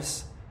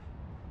others.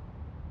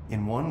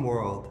 In one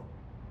world,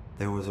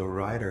 there was a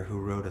writer who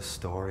wrote a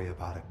story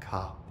about a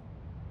cop.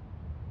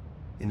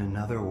 In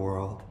another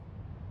world,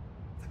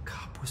 the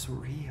cop was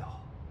real.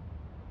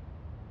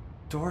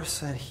 Dor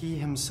said he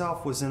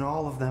himself was in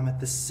all of them at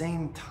the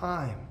same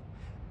time,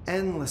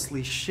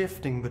 endlessly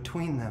shifting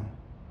between them.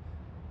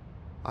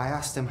 I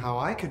asked him how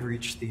I could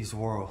reach these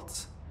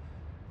worlds.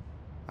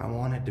 I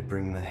wanted to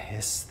bring the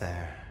hiss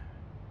there.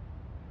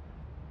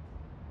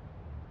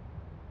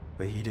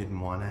 But he didn't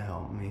want to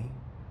help me.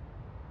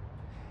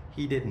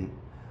 He didn't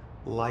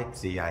like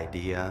the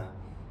idea.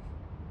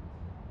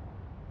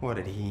 What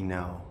did he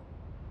know?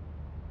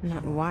 I'm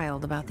not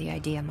wild about the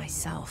idea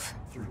myself.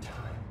 Through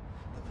time,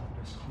 the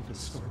thunderstorm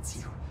distorts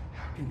you.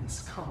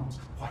 Happiness comes,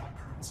 white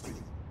pearls.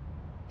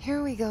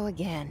 Here we go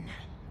again.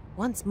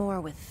 Once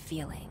more with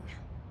feeling.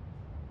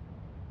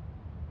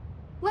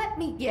 Let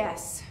me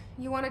guess.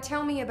 You want to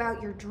tell me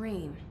about your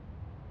dream?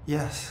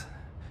 Yes.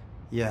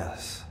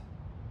 Yes.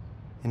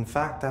 In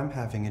fact, I'm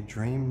having a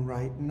dream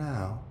right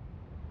now.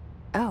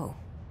 Oh.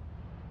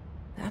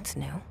 That's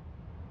new.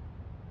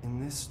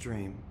 In this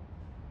dream,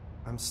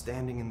 I'm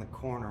standing in the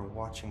corner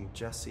watching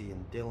Jesse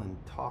and Dylan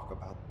talk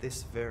about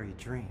this very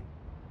dream.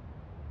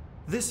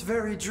 This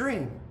very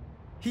dream!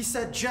 He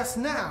said just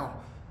now!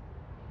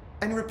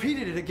 And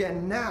repeated it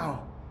again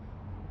now!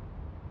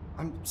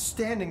 I'm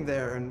standing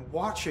there and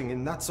watching,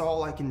 and that's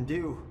all I can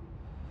do.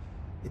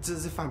 It's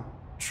as if I'm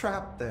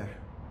trapped there.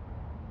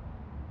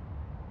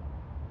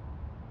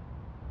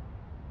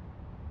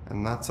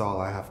 And that's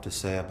all I have to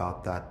say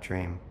about that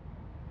dream.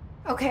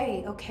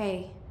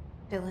 Okay,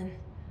 Dylan.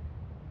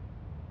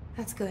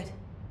 That's good.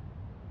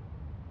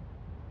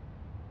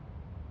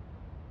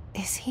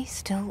 Is he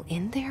still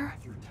in there?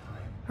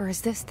 Or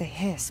is this the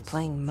hiss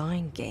playing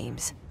mind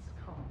games?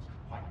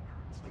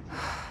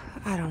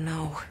 I don't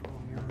know.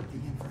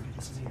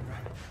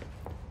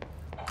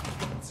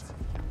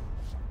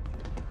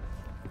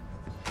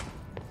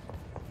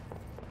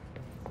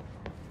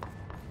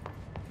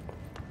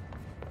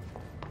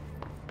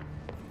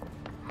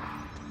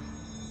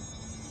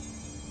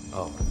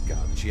 Oh my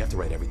god, did she have to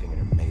write everything in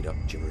her made-up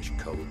gibberish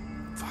code?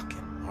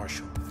 Fucking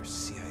Marshall for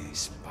CIA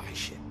spy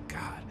shit,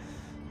 god.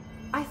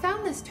 I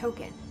found this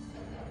token.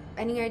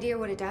 Any idea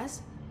what it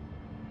does?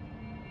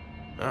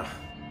 Ah,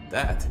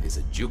 that is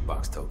a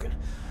jukebox token.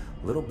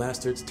 Little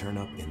bastards turn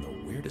up in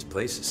the weirdest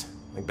places,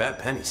 like bad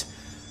pennies.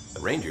 The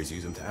Rangers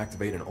use them to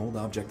activate an old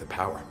object of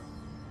power.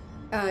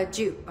 A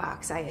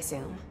jukebox, I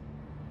assume.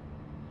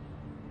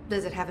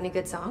 Does it have any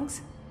good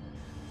songs?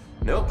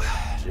 Nope,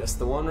 just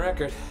the one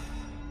record.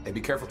 Hey,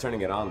 be careful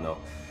turning it on, though.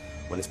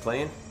 When it's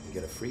playing, you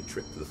get a free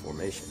trip to the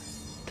formation.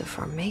 The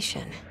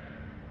formation?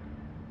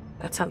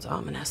 That sounds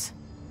ominous.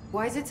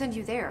 Why does it send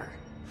you there?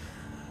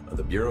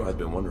 The Bureau has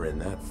been wondering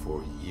that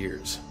for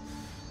years.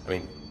 I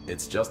mean,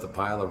 it's just a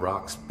pile of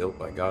rocks built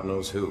by God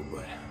knows who,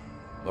 but...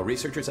 Well,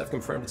 researchers have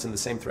confirmed it's in the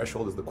same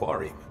threshold as the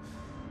quarry.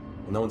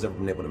 Well, no one's ever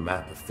been able to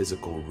map a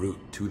physical route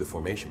to the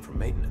formation for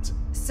maintenance.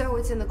 So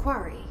it's in the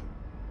quarry.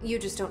 You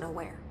just don't know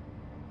where.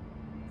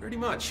 Pretty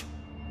much.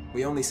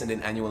 We only send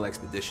in annual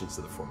expeditions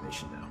to the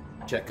formation now.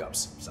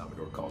 Checkups,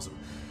 Salvador calls them.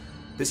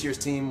 This year's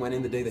team went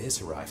in the day the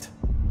hiss arrived.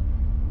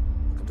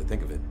 Come to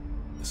think of it,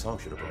 the song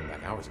should have blown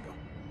back hours ago.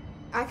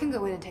 I can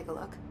go in and take a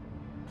look.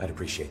 I'd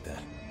appreciate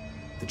that.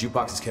 The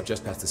jukebox is kept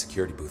just past the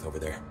security booth over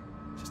there.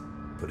 Just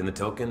put in the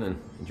token and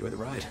enjoy the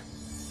ride.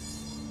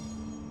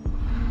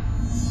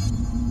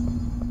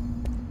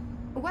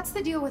 what's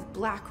the deal with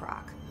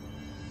BlackRock?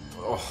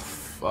 Oh,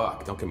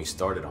 fuck. Don't get me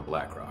started on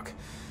BlackRock.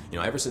 You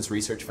know, ever since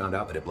research found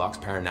out that it blocks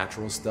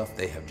paranatural stuff,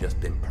 they have just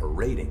been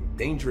parading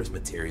dangerous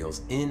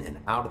materials in and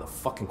out of the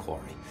fucking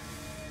quarry.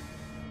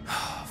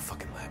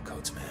 Fucking lab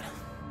coats, man.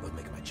 Love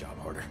making my job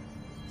harder.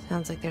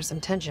 Sounds like there's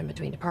some tension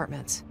between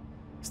departments.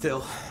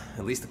 Still,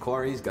 at least the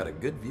quarry's got a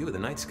good view of the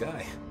night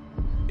sky.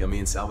 You know, me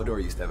and Salvador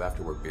used to have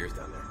after-work beers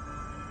down there.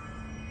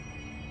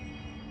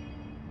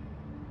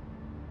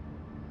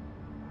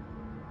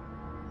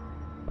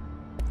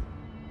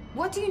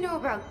 What do you know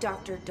about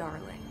Dr.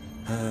 Darling?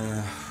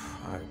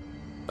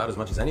 About as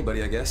much as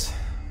anybody, I guess.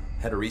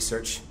 Head of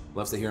research,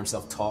 loves to hear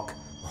himself talk.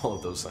 All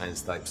of those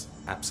science types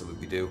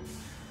absolutely do.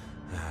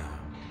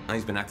 Now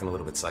he's been acting a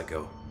little bit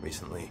psycho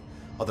recently.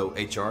 Although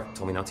HR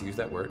told me not to use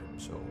that word,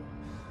 so...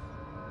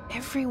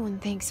 Everyone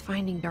thinks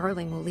finding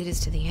Darling will lead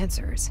us to the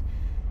answers.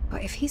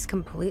 But if he's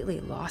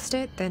completely lost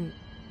it, then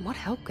what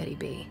help could he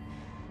be?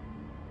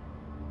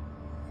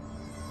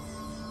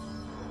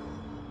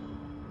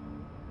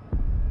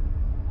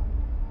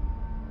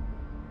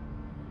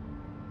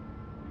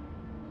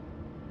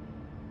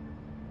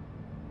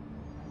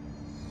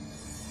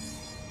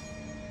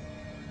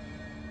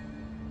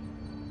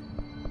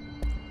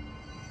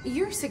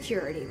 You're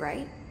security,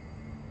 right?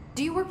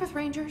 Do you work with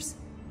Rangers?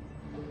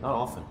 Not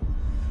often.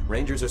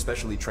 Rangers are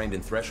specially trained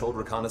in threshold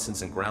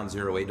reconnaissance and ground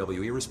zero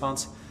AWE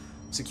response.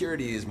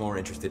 Security is more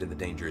interested in the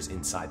dangers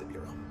inside the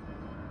Bureau.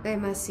 They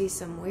must see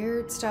some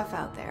weird stuff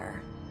out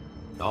there.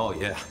 Oh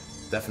yeah,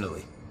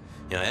 definitely.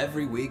 You know,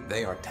 every week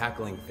they are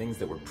tackling things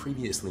that were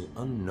previously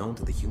unknown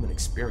to the human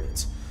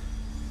experience.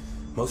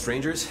 Most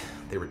Rangers,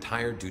 they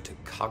retire due to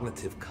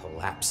cognitive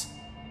collapse.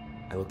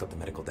 I looked up the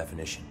medical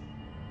definition.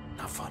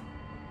 Not fun.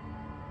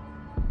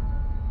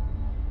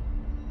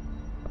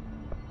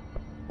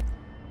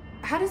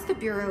 How does the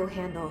Bureau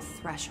handle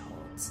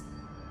thresholds?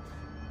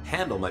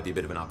 Handle might be a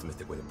bit of an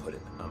optimistic way to put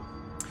it.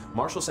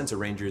 Marshall sends her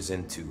Rangers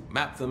in to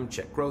map them,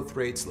 check growth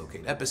rates,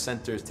 locate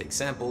epicenters, take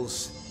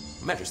samples,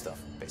 measure stuff,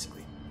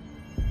 basically.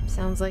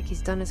 Sounds like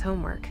he's done his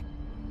homework.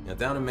 Now,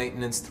 down in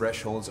maintenance,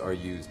 thresholds are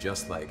used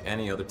just like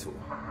any other tool.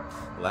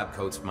 The lab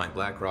coats mine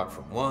black rock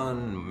from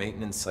one,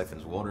 maintenance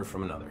siphons water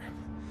from another.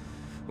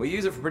 We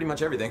use it for pretty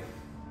much everything,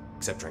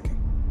 except drinking.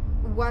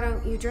 Why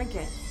don't you drink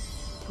it?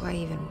 Do I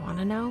even want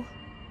to know?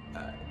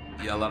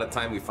 Yeah, a lot of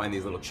time we find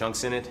these little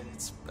chunks in it.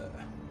 It's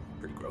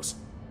pretty gross.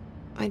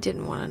 I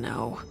didn't want to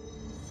know.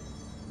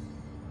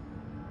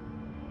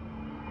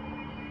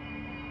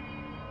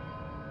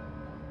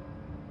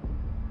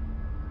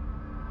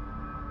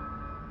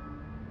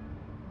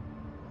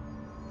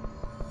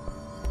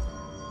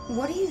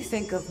 What do you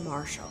think of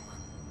Marshall?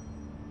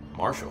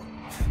 Marshall?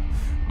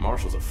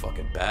 Marshall's a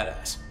fucking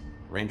badass.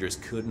 Rangers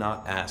could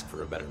not ask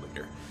for a better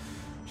leader.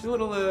 She's a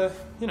little,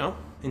 you know,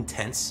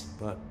 intense,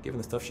 but given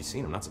the stuff she's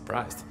seen, I'm not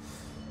surprised.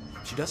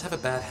 She does have a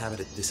bad habit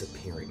of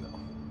disappearing,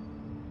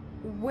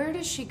 though. Where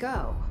does she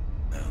go?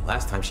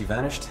 Last time she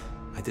vanished,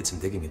 I did some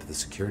digging into the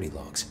security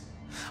logs.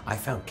 I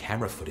found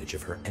camera footage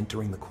of her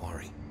entering the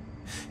quarry.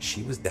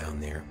 She was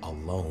down there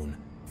alone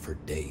for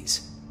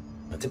days.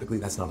 Now, typically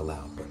that's not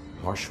allowed, but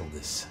Marshall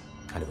is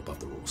kind of above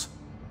the rules.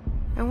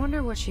 I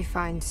wonder what she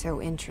finds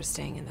so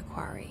interesting in the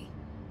quarry.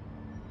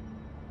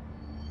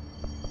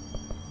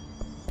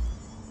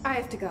 I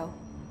have to go.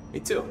 Me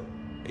too.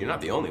 You're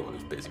not the only one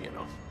who's busy, you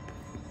know.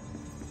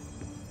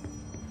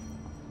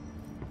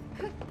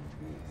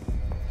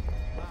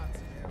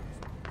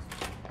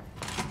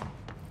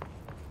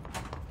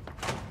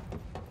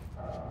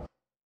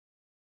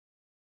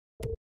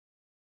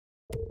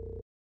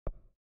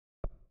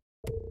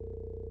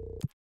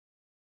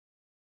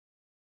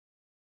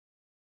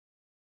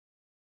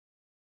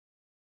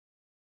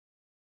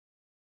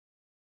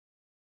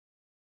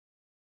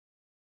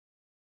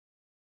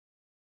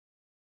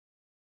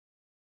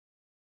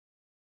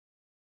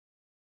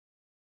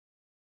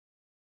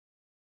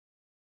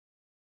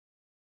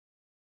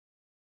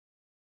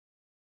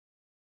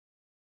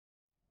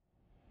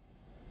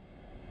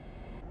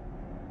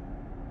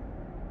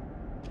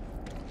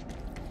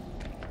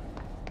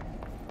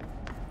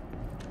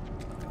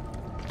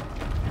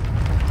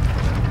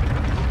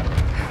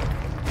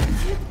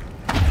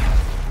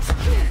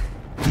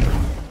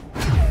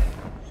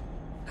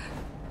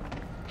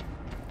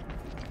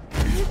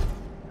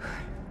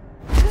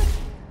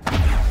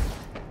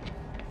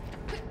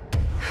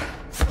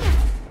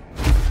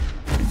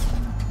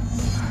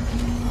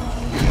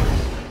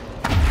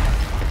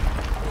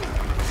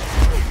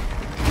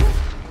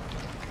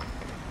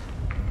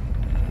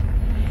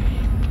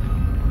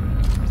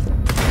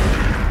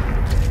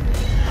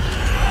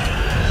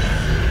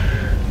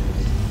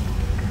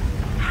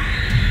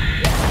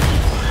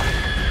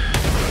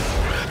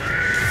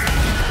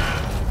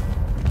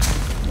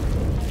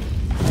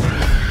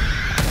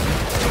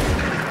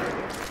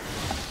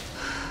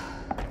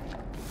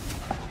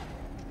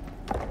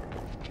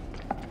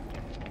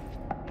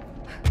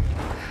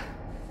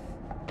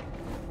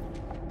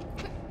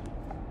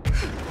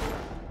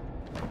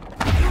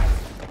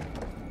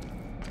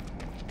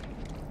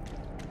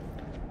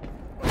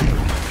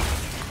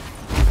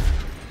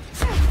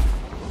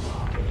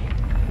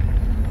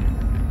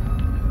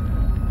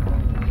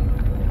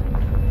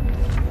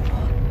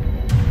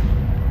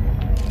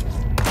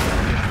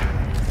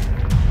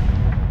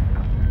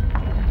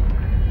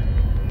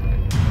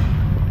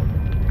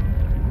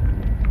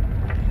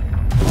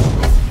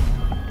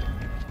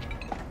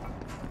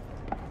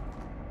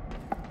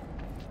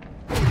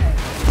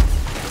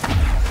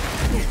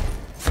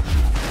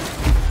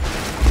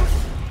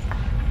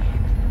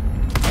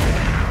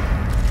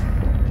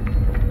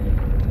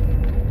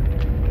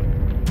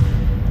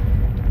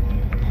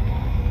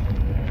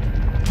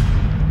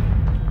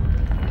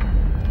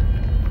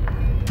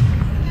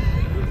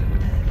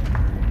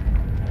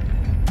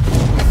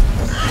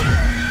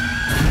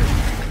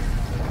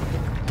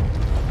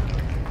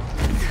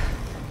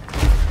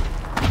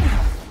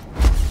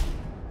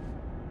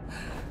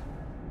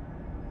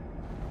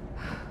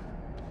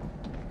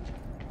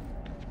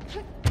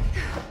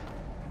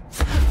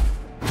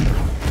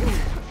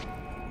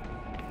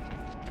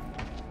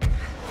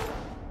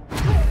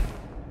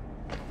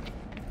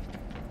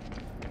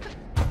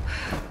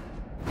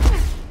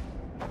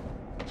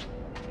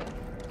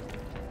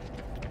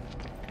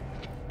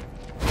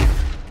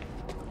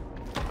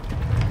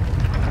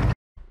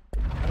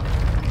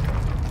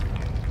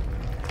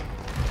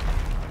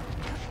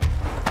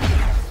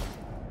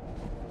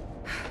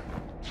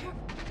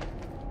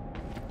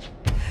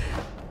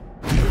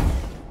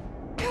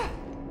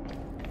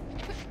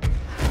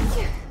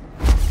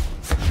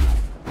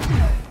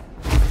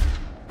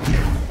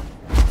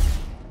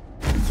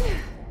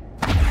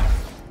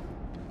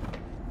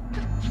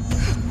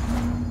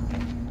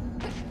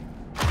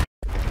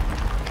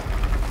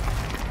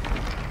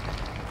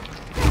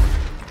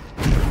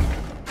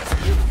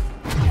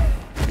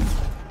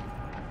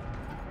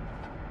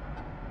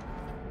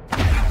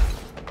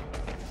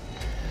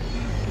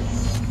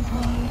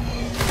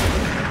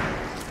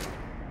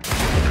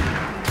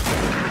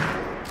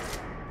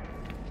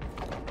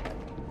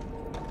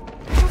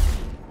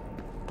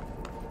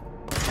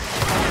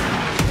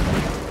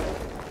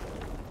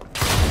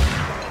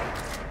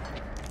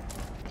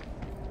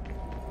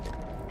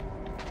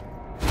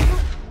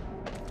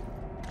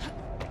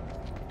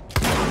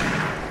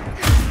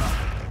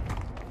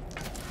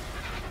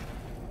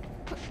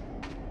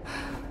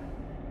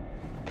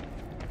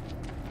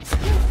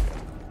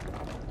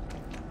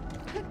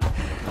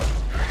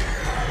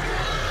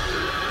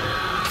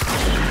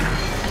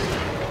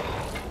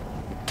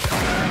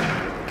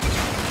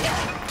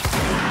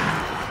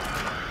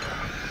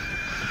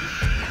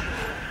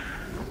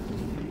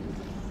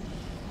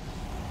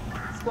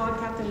 Squad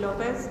Captain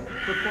Lopez,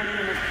 reporting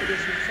on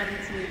Expedition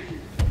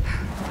 17.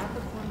 At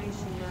the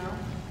formation now.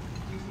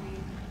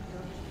 Usually,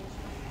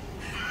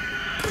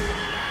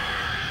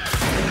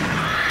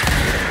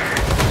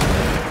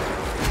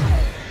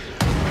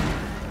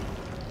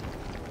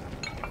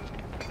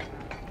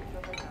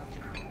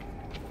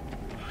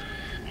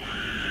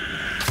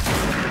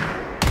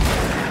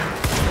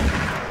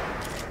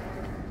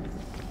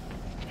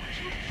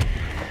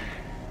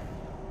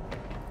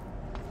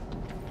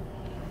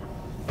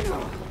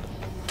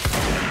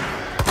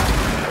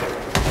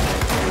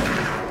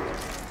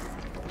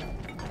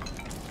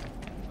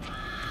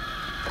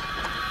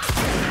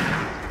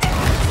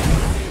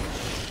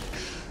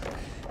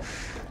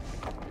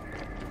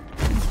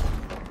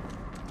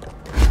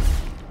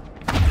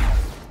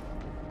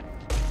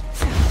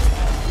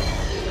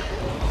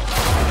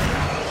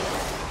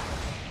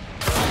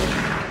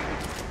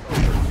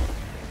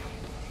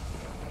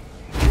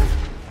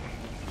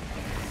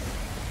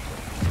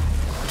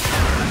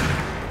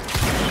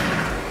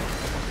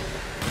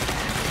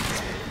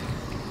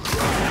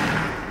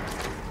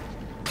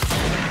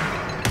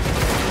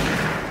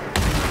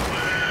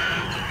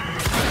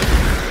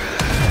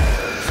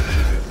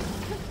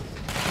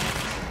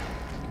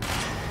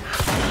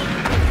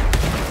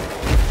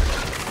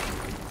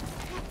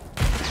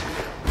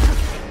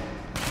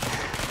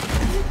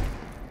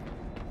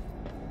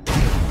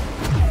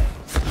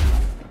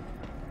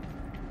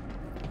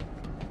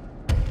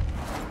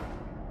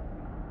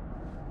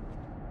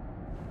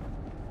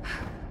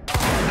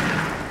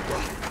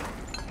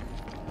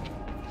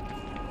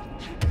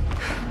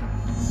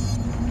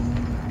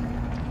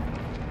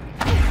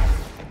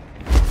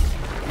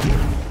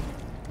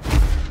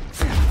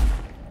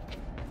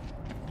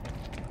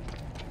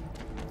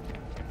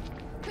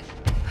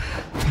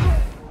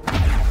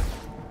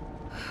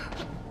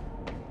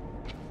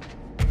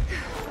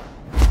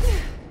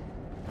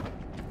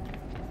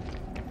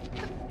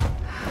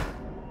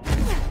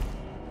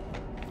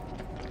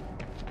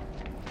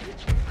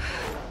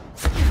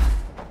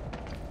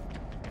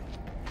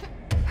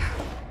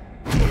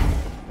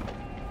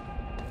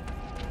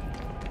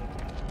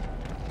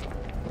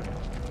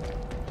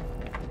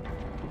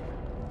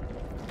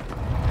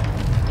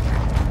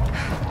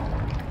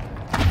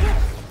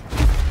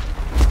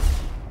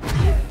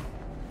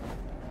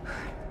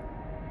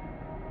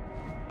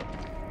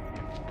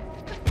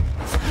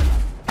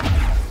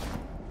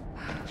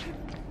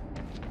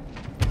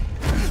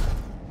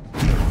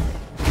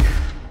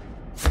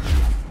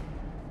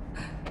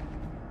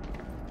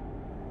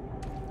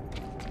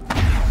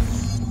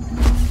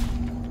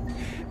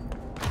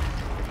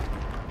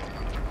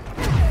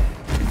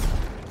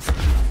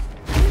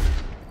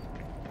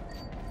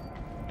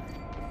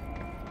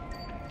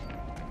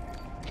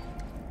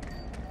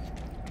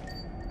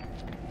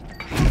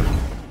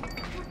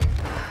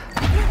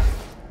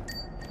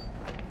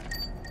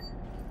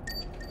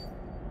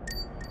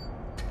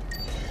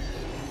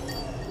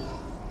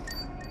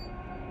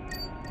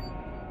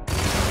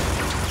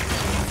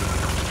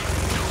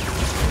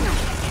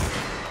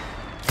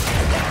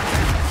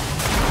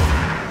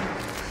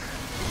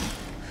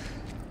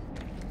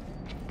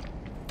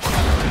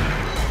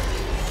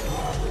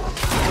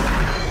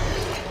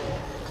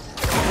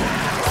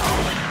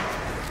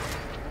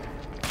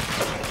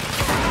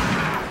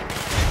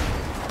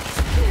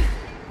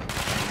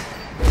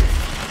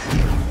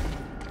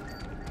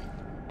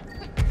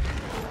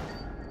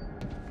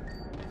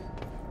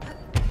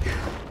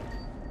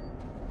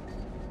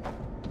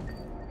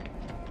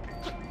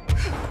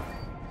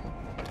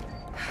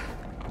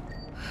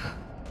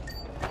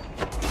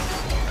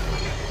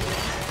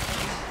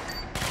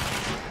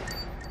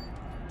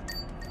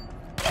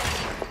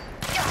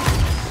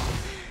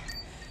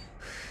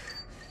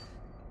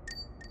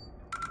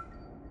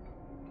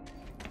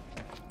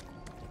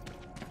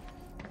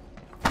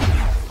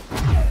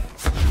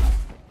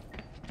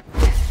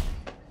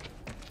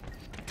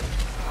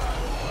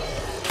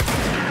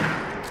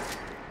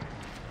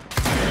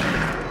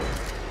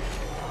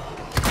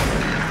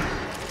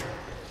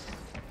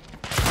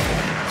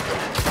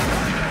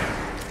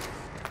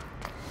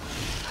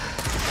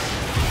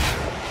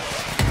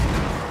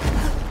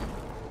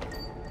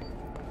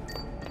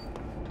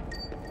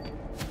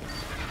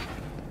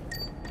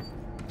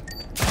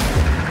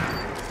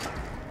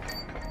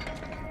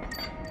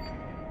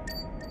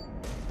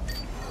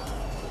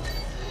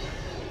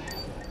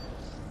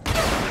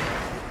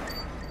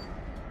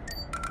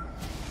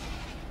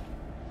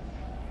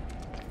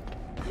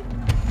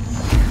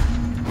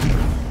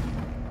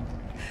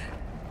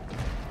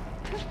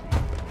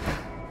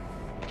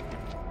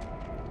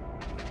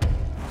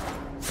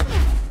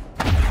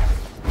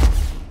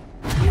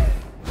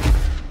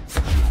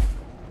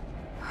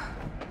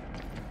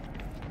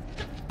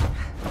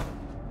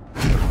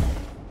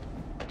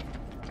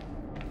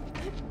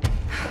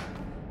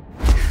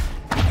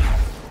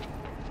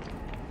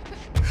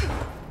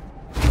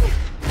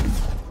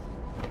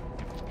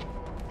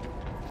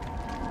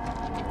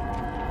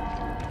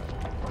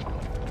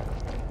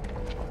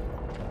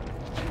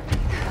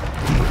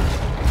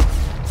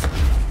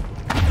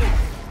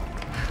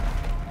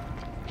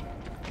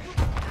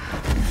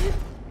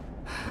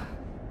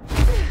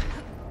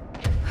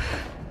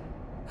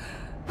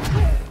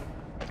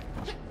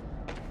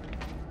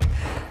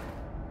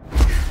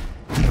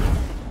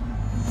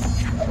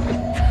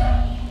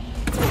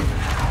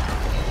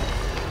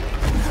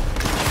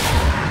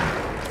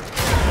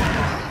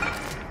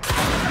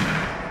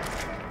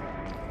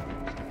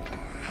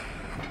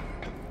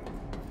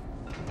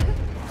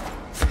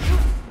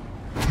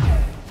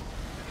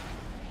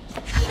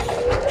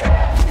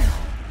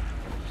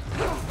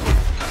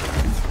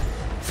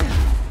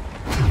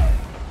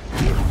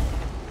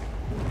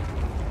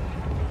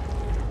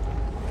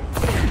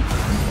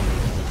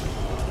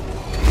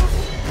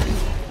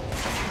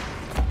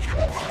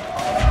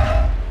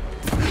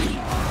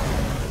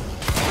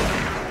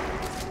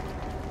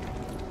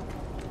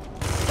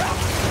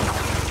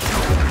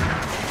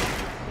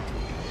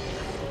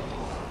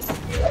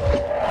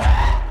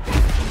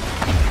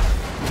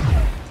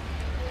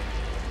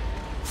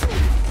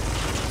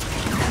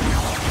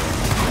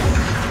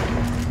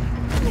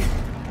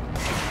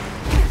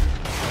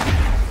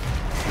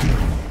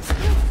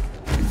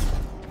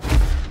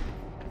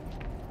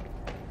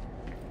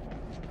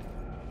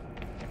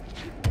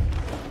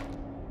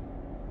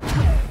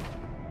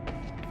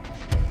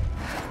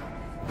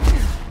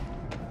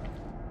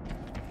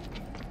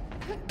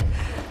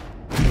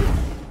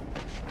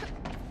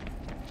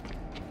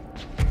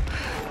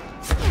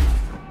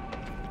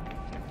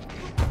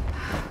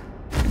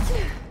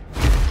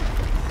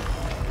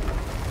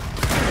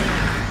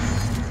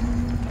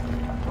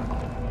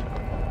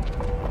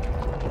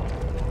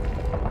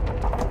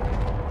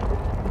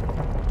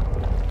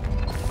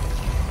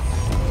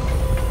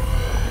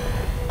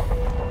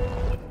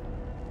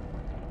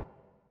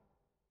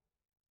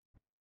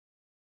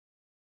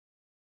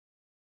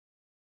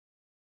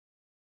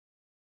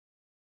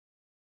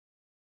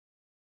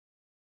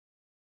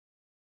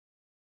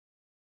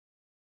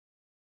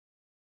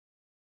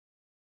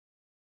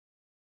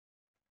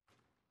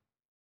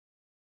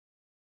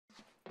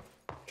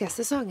 Guess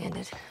the song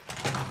ended.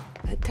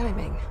 Good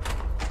timing.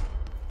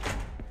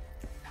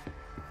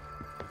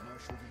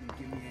 Marshall didn't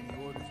give me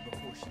any orders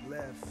before she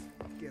left.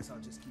 Guess I'll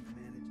just keep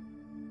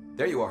managing.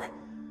 There you are.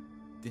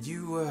 Did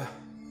you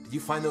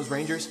find those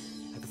Rangers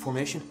at the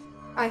formation?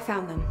 I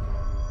found them.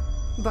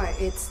 But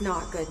it's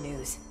not good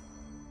news.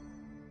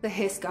 The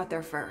Hiss got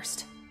there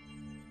first.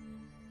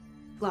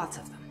 Lots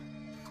of them.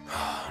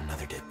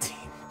 Another dead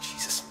team.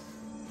 Jesus.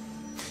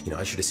 You know,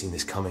 I should have seen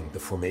this coming. The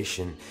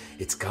formation,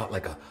 it's got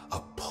like a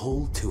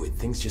pull to it.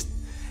 Things just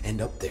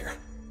end up there.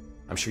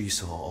 I'm sure you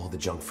saw all the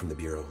junk from the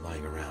Bureau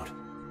lying around.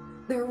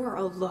 There were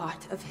a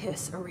lot of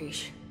Hiss,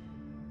 Arish.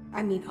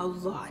 I mean, a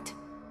lot.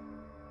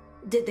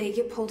 Did they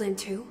get pulled in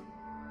too?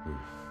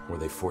 Or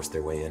they forced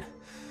their way in.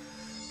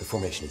 The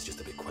formation is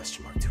just a big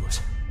question mark to us.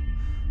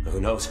 Now,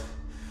 who knows?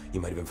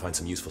 You might even find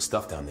some useful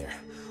stuff down there.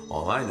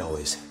 All I know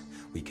is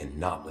we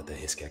cannot let the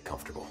Hiss get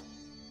comfortable.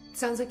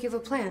 Sounds like you have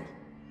a plan.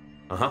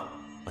 Uh-huh.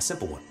 A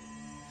simple one.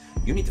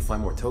 You need to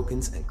find more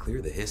tokens and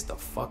clear the Hiss the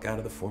fuck out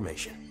of the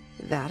formation.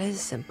 That is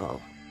simple.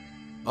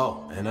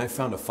 Oh, and I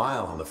found a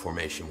file on the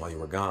formation while you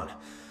were gone.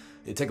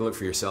 You take a look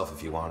for yourself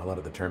if you want. A lot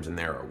of the terms in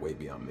there are way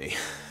beyond me.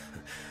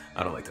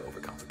 I don't like to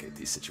overcomplicate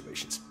these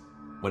situations.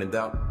 When in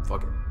doubt,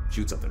 fuck it.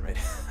 Shoot something, right?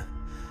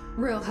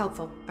 Real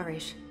helpful,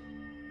 Arish.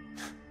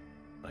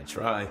 I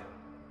try.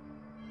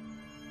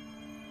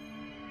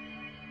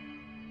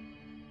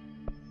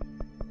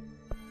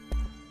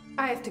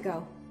 I have to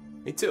go.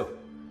 Me too.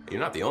 You're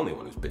not the only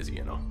one who's busy,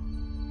 you know.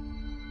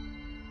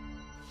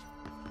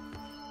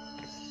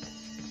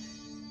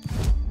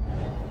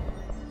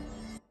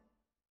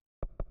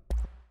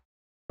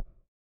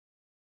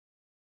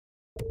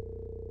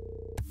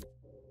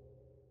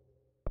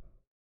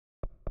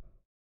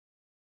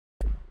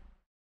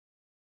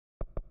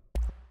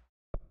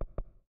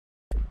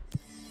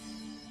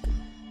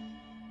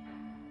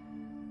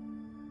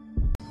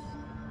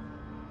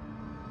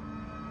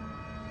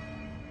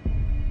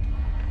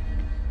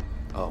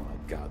 Oh my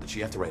god, did she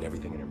have to write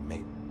everything in her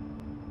mate?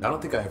 I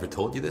don't think I ever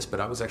told you this,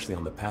 but I was actually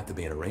on the path to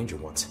being a ranger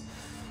once.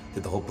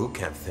 Did the whole boot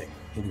camp thing.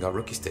 Even got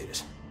rookie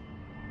status.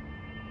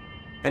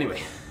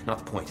 Anyway, not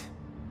the point.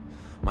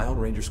 My old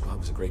ranger squad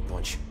was a great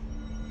bunch.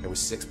 There was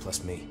 6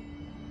 plus me.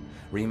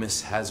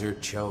 Remus,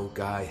 Hazard, Cho,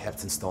 Guy,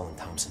 Heftonstall, and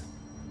Thompson.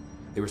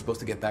 They were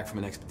supposed to get back from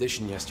an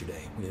expedition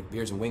yesterday. We had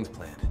beers and wings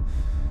planned.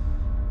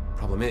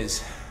 Problem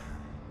is,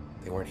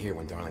 they weren't here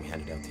when Darling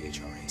handed out the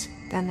HRAs.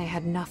 Then they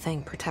had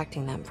nothing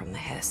protecting them from the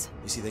Hiss.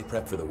 You see, they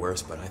prepped for the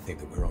worst, but I think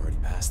that we're already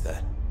past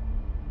that.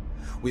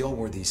 We all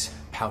wore these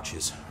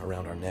pouches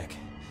around our neck,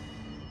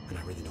 and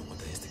I really don't want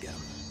the Hiss to get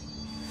them.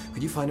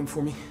 Could you find them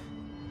for me?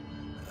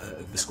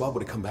 The squad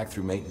would have come back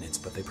through maintenance,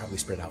 but they probably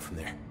spread out from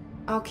there.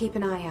 I'll keep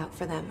an eye out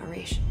for them,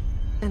 Arish.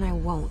 And I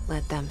won't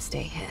let them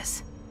stay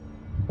Hiss.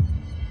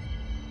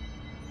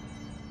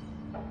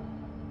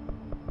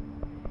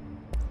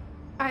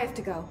 I have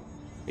to go.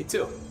 Me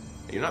too.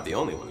 You're not the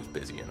only one who's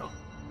busy, you know.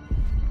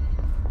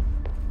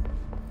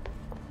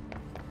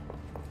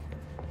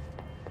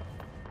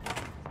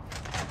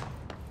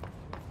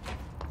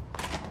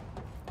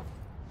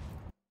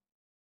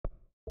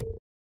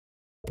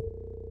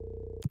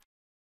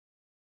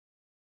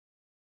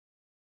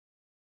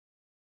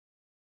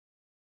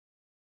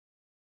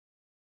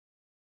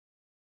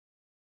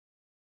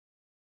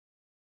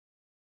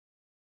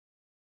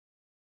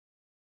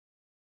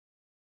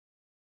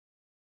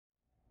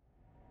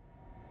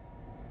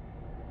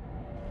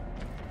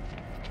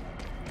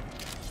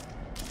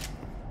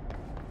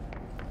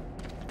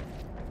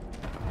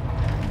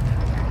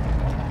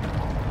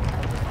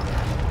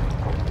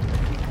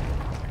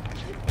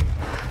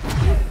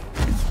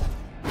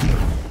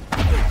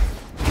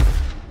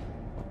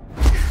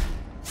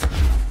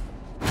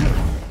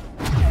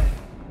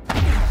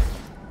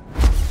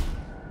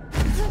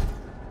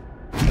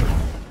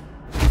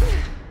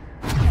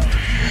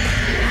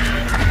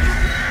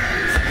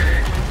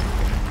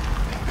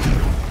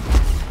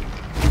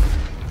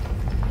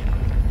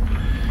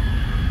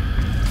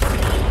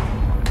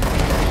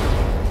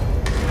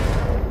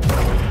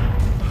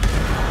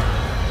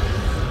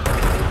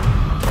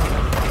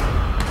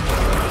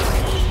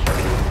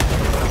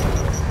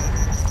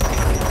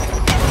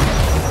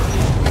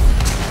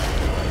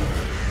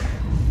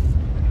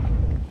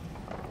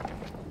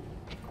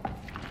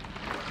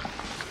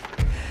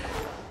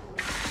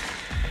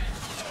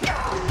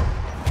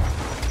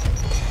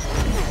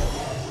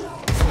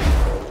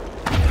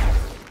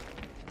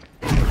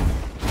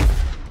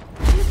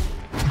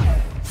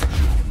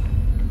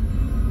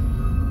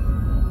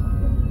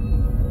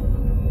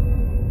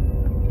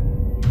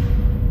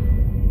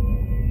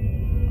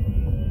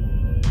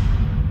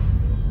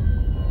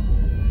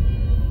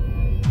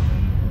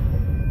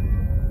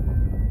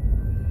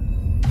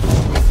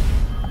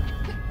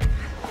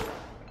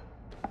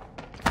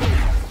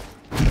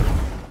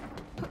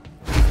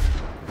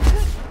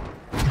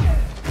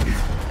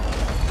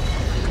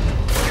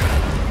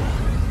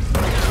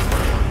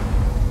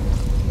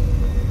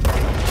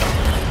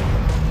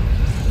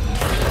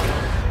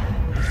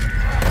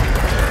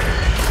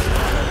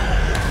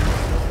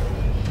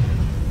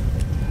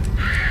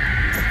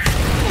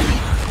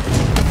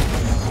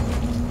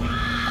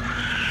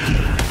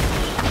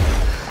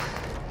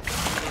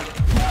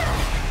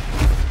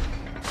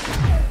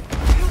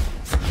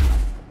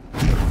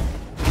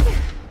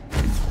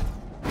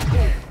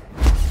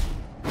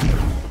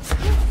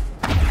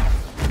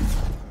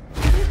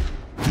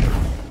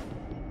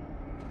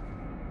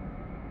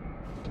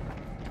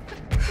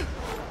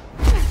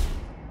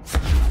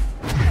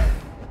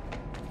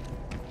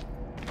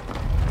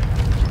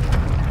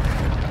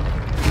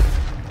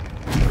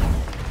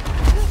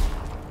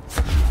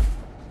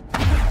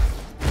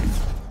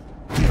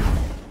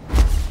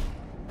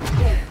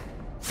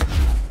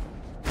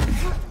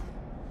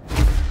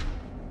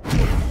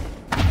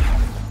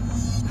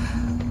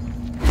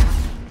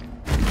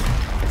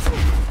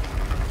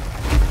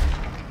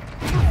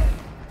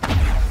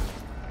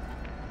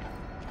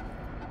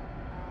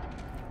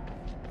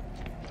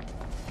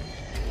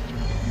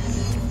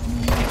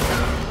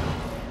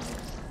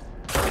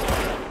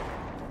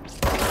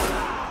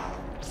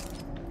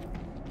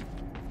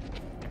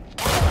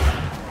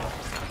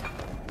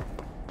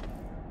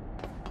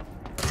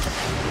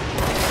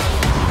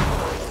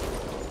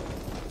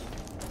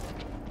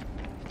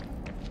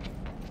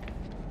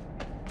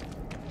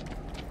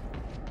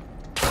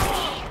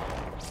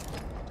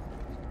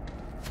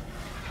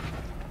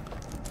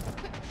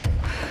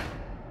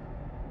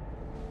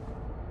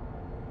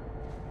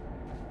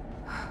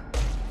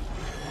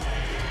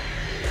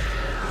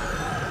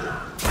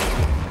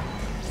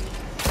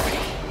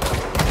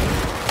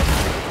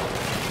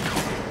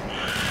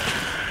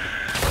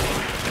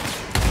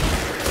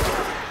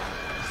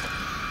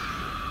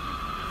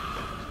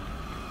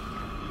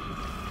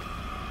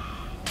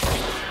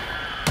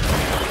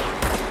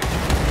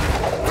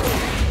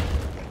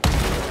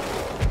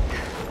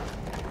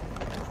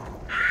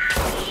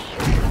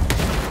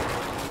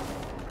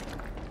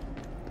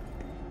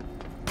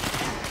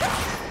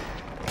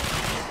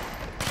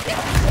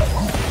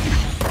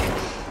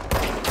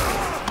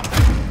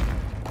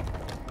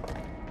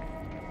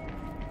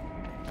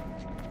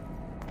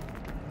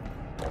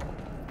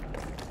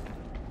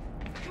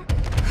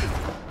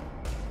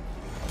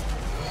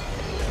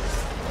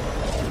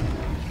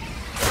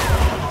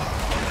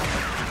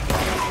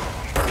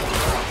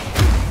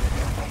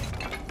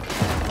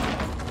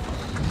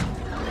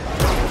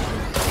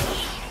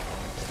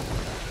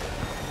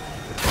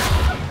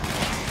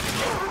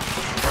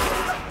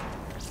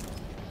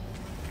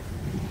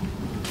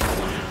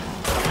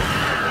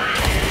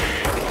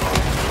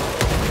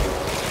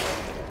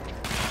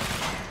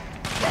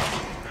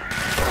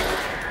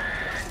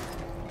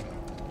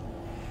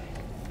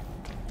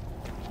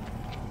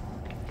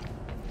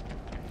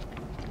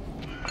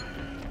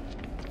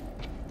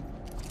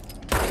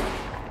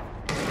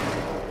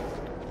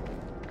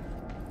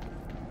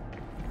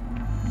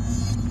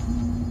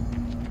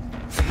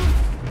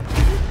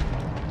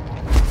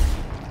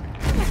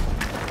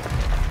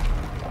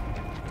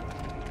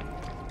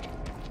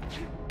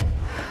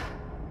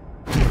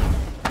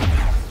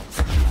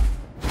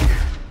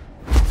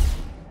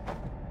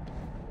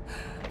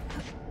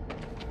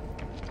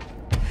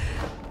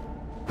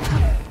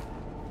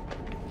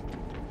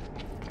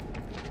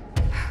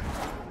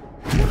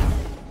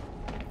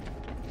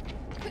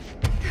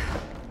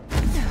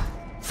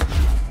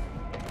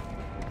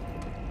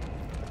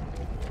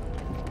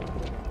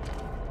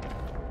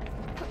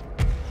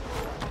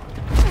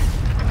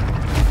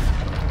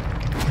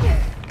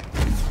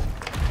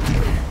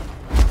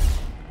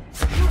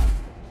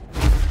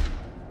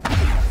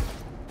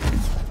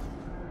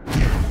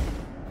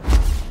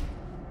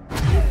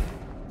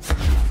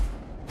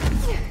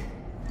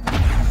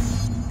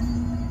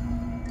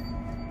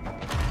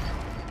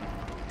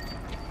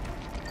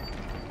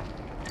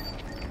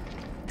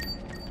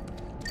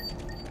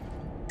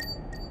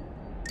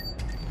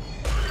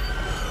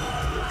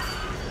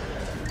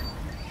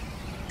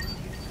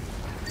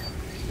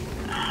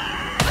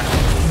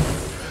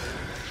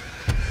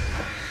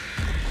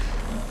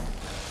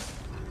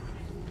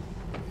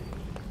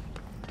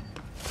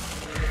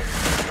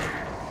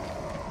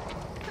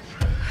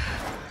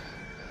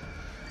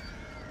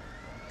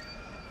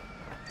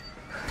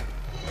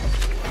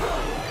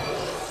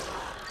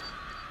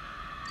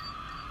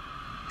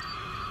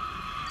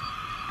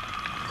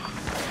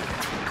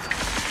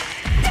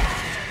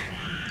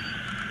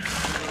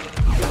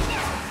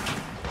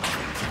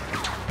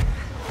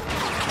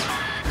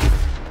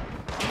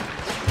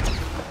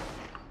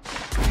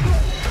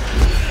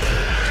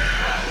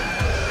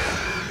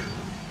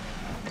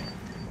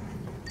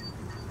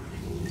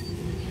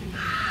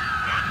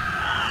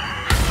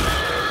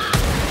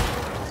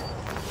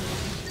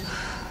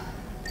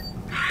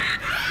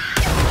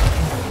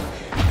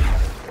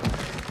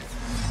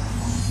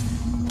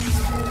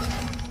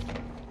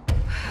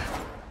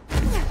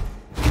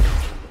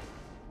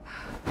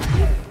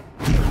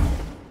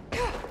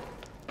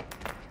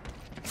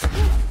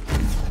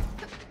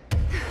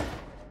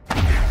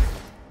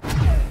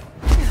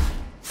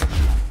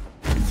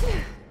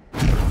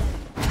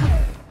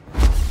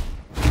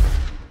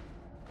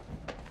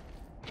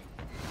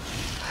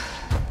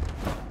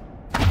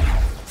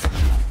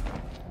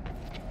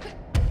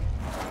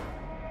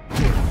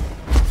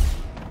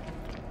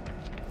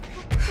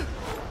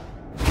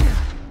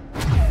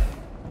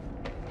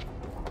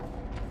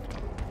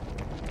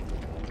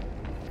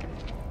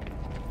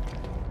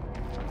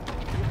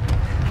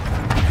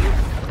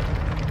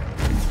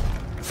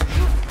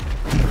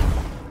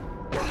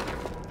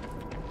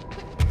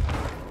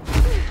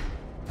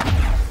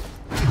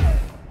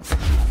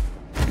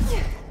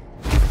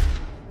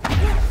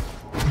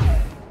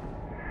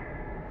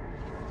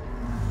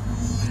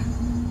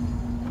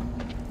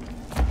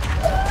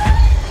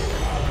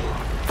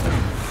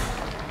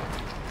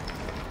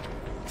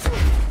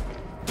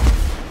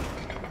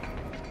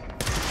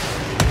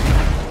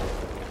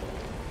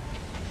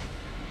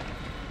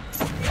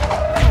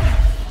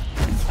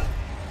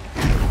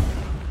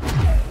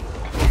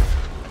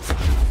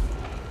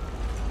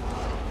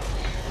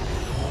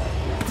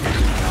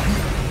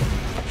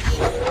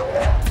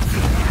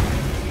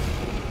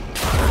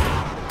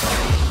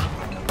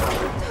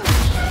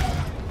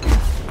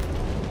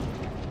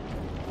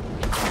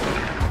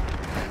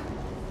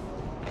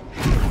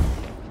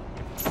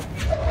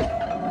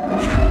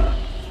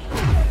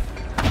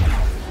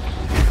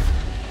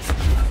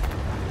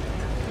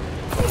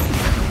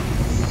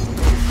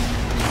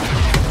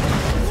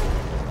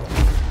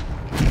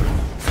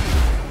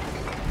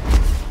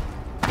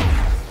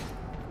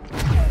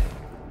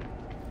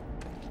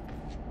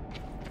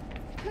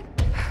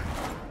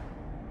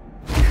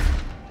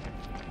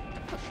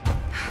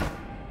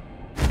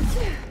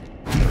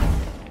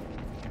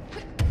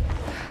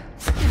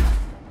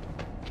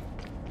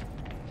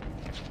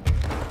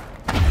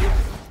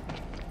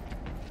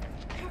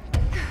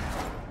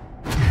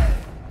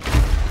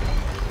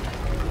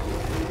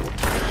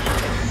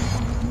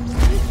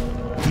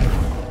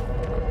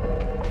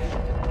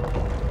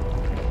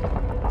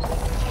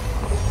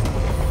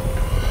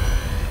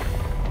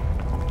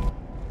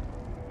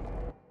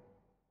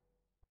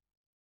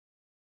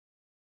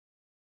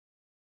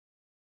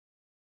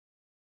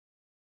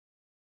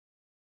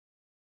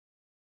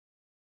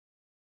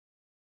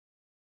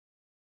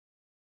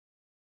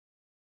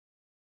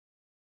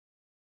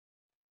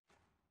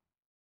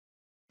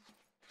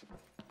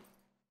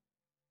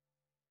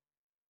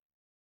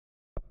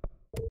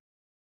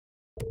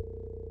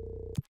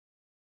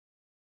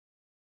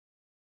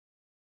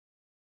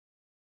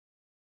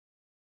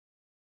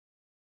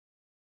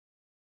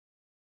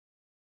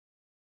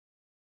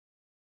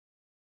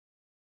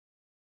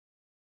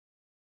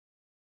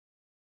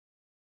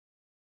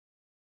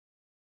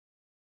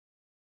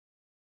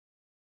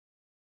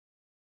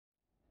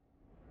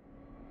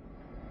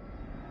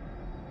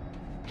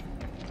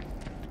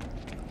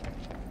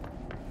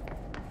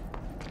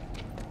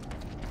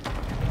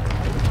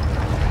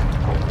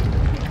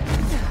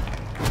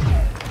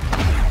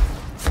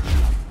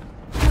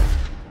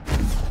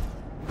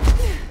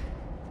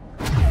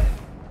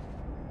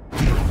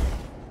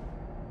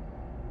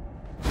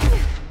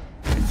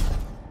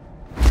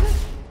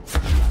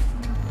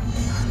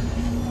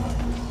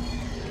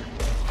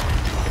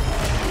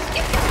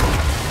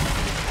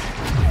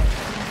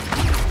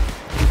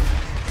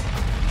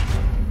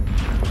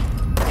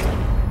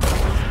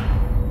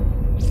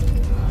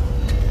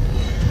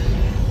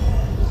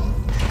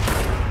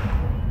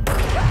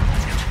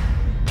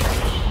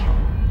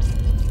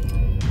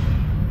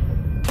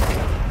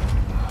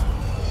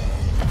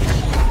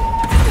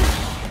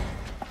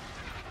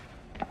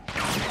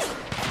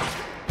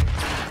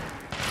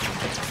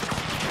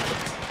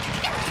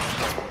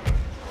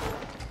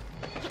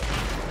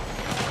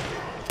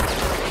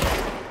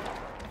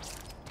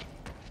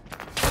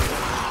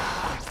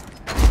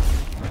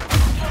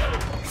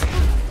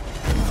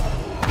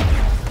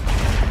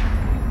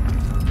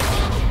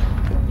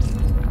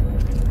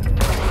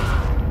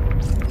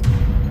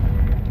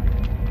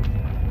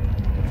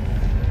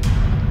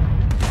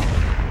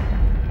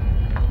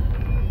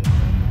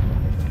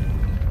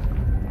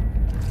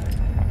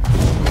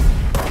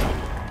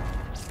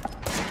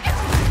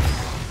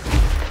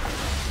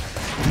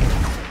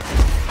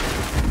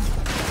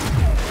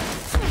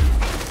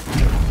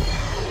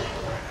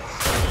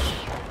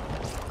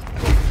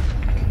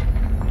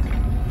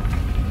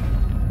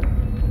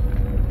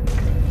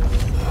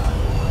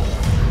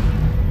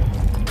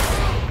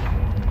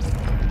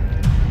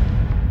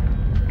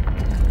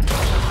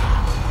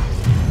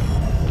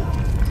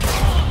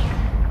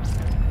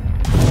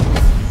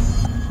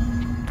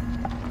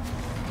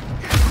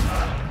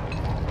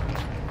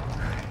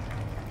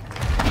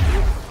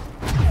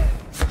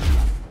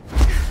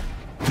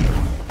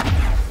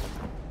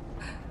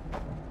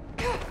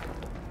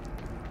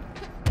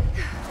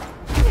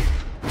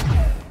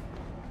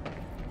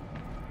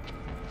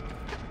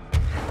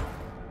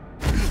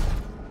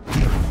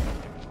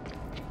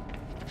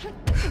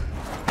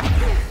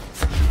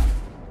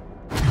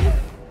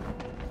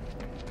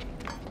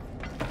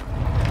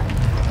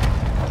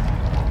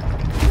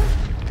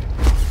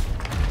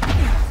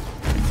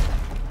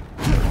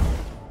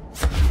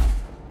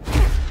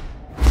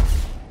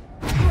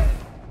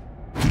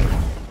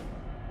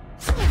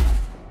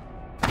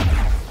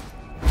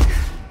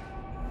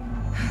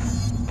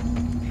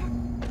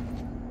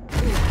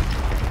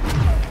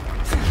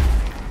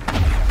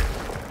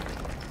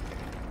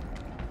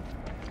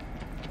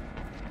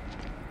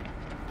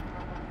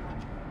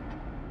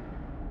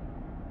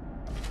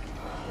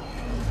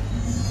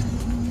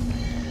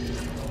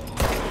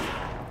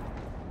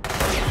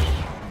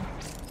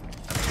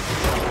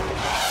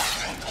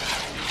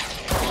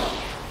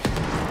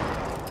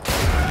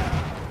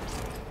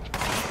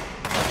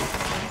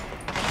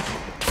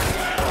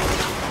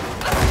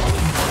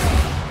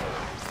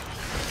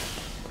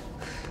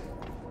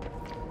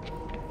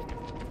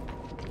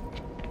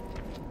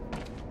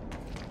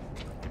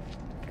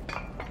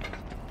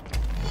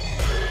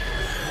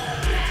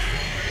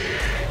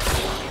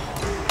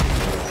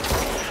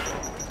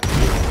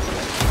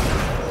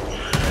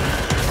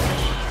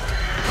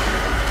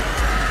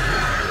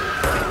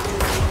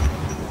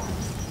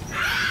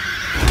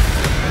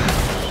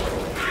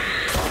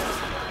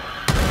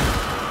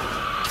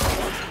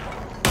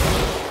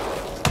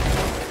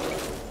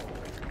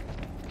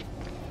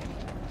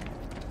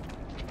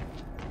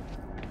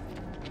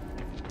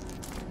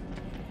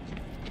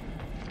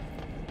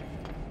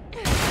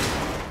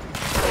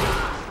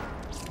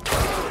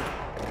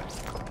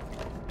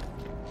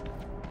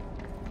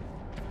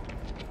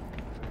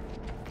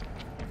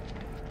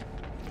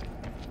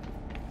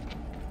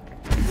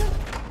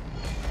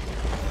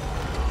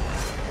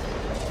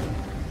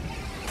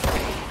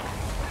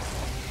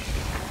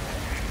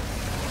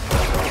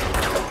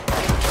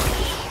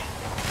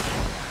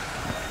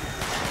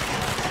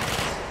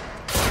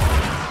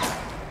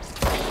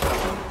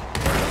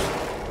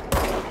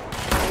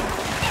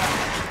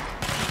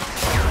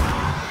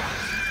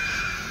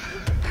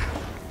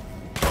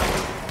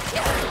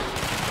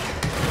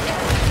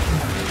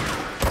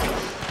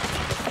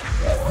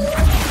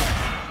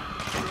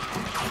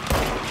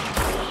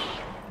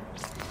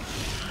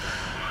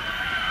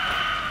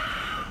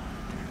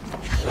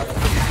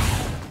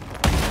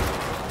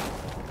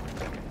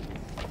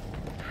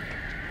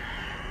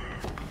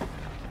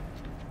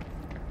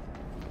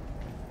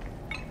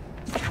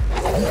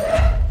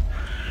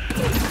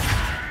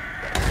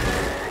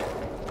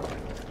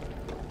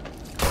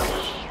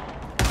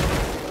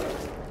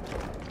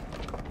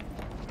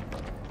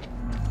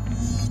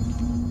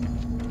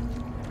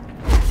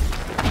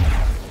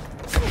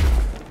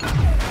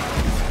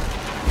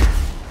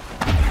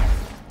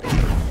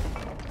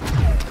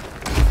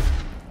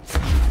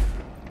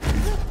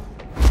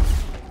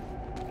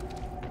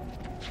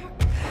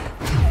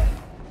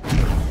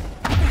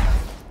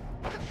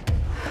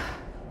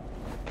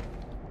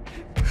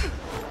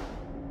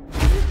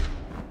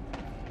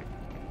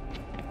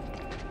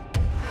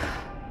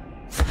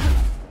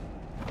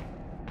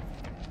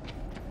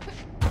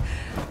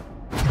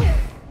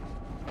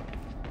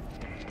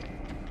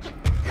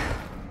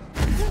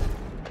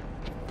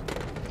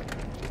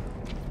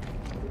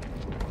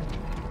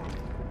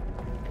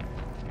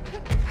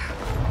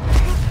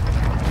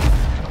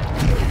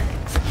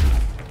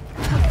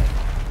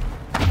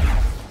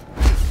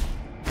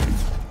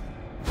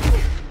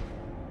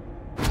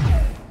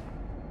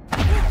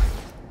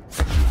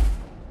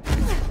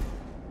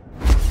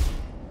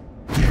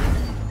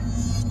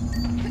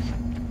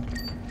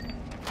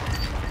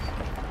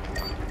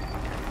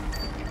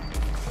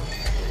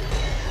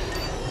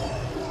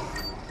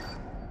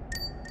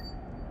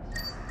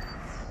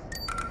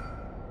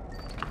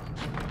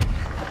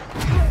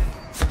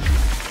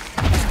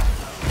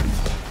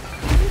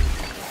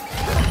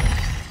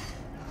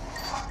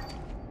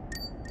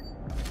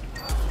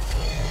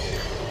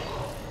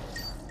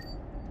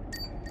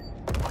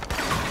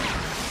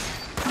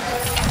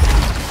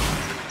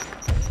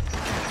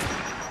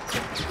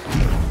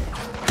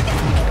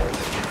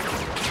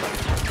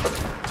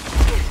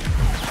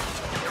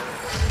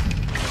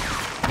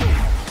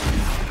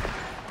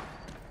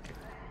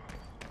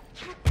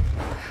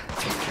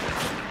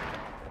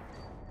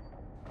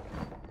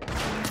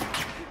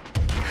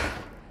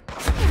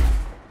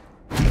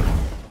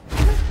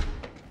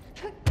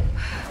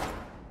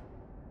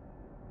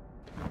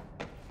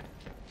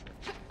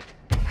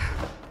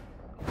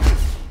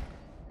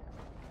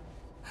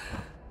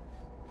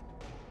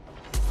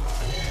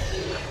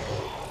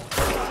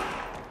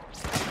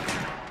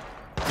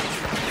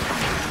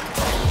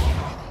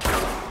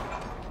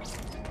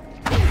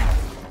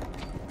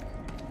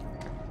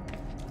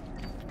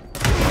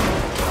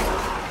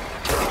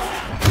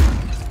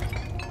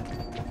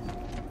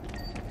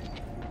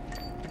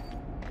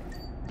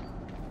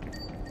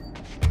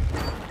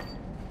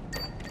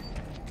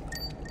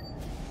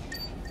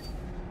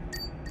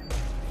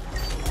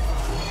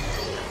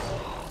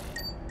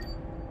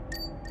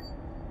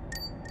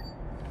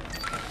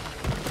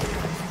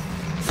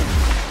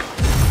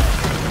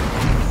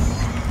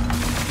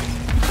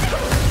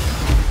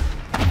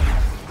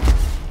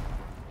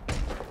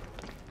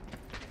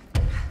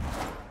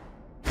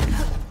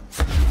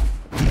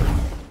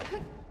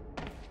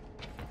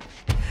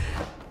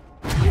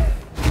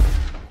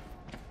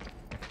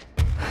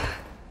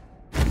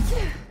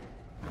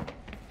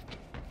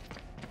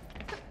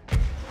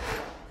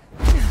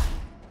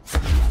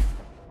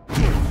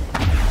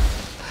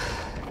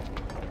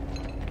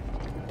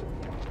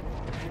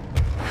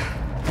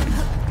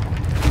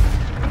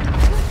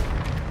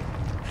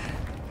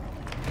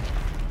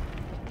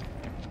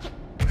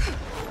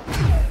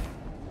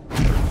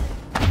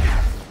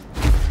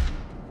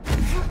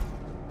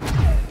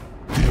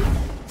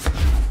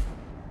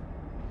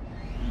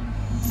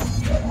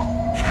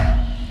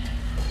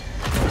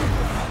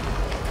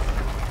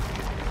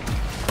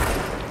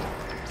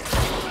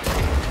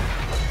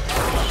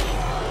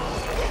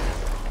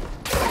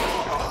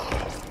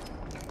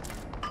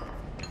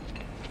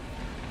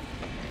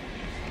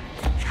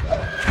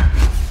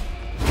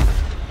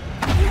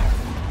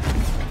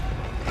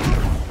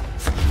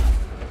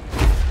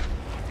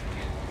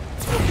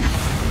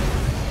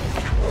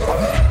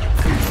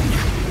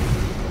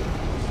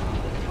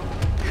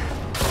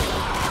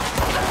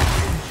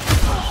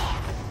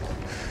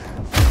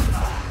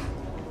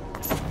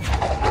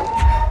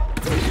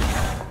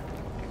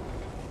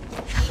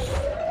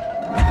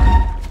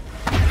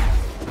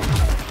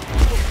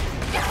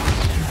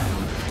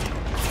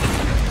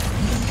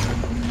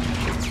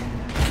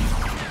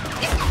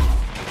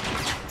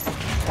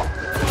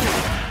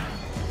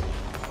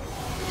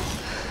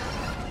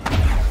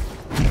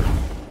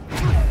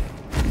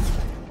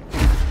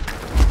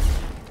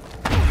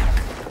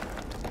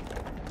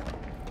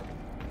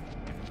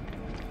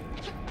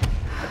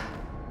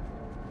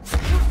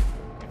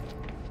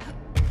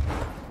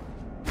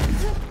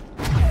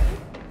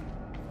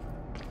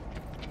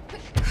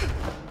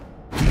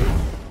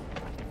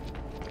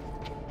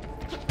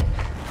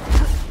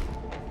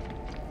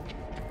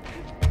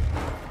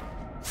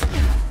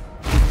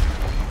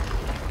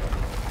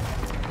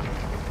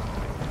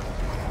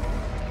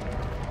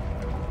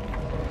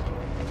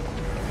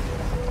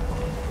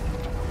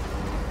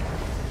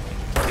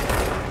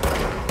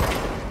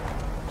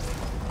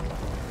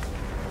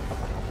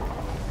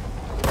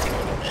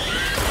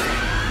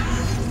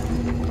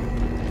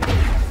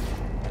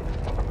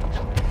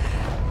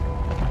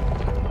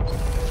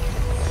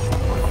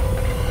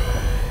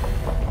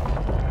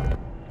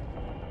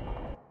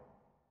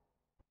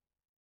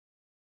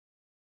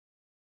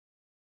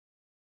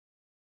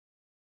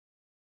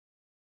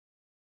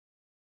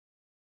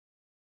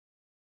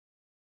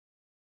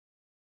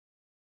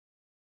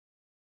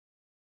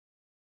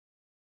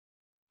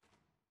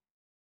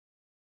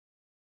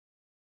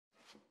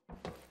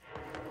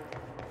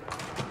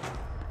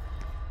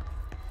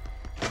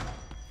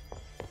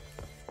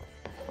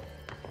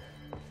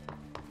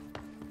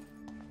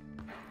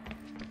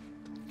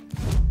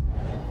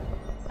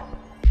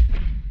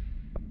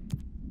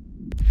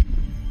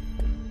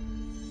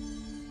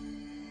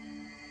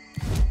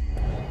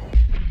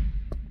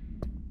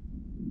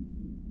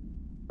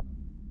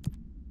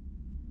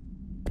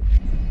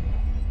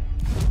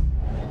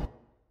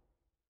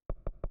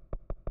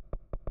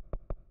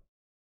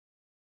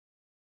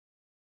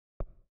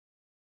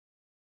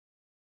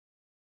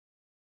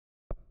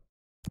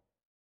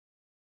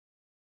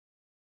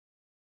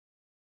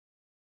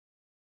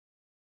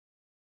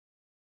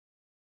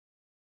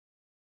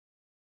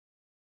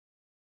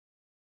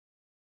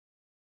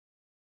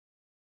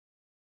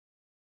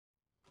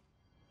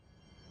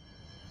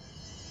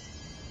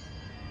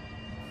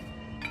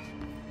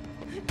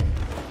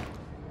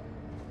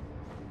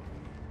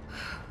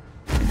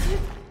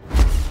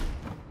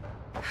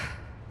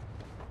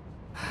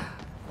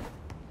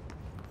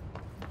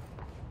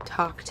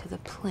 talk to the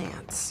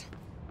plants.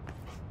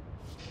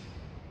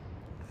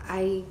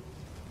 I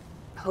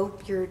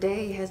hope your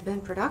day has been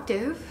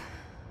productive,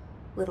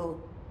 little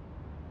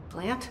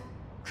plant.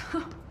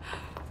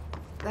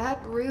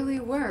 That really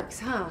works,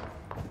 huh?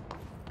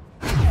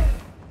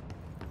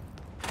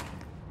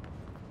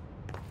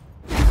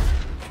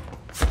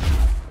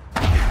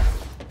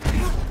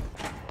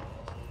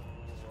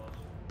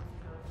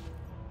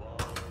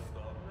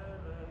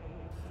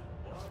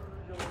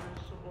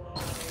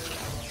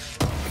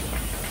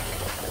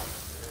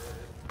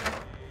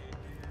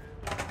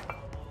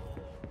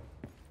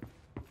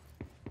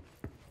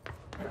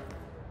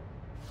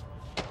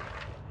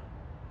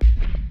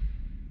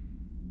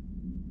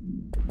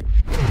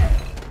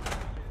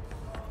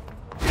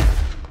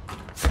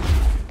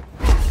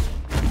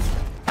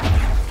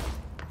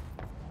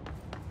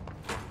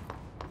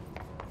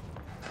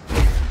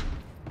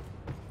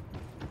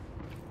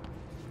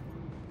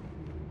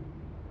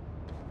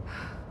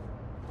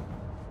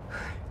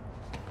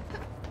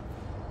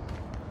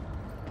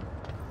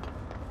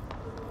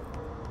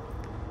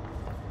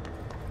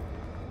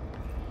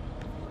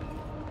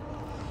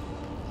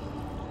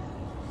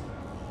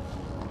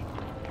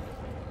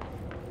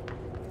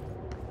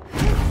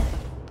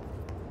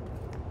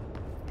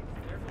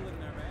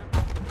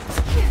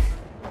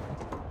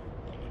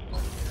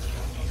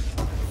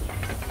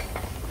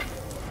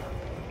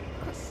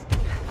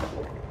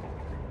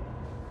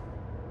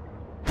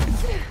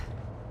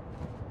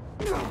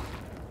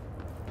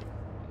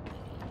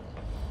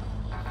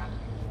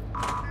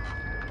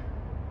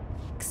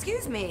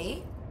 Excuse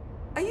me?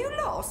 Are you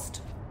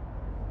lost?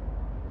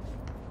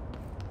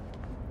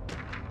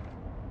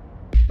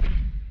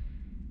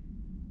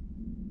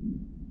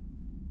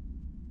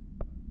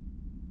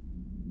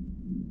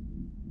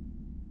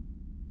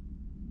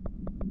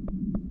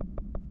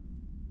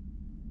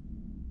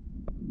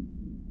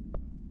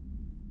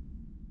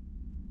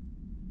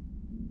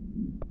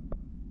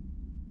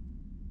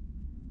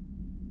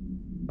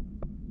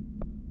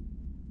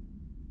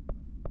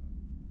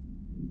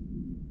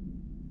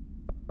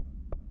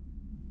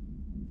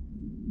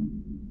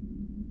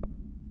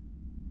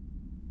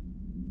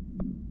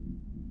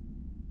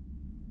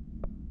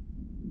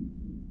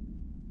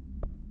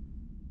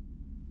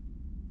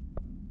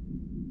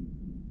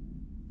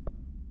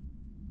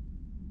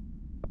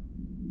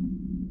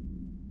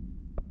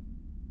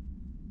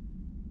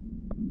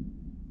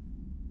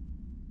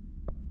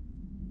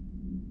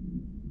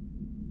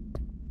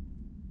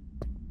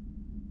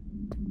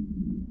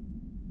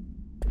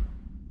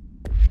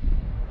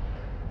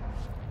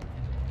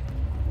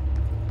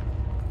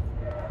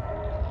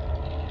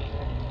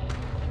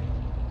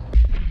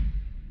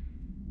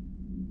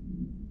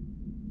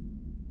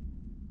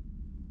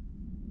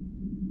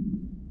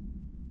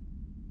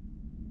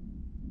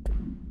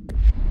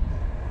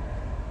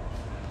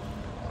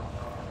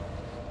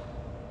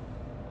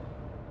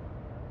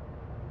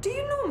 Do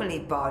you normally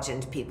barge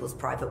into people's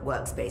private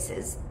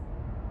workspaces?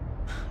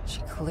 She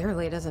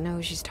clearly doesn't know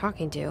who she's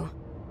talking to.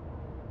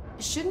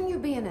 Shouldn't you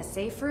be in a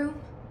safe room?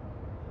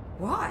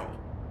 Why?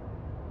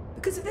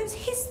 Because of those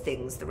hiss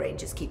things the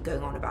Rangers keep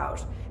going on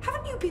about.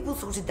 Haven't you people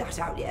sorted that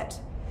out yet?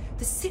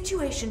 The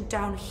situation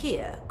down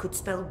here could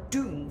spell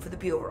doom for the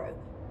Bureau.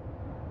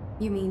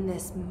 You mean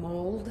this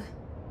mold?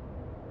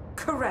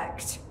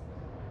 Correct.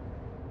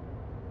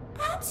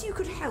 Perhaps you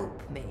could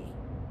help me.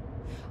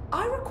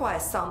 I require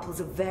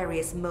samples of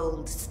various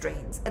mold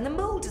strains, and the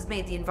mold has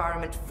made the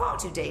environment far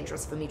too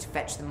dangerous for me to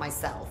fetch them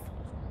myself.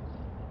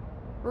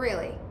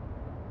 Really?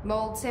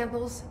 Mold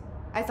samples?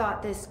 I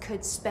thought this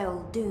could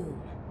spell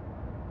doom.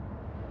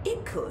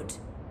 It could,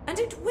 and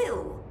it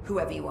will,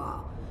 whoever you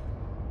are.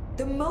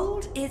 The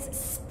mold is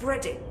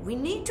spreading. We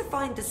need to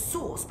find the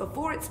source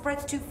before it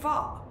spreads too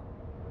far.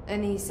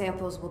 And these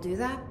samples will do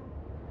that?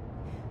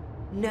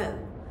 No.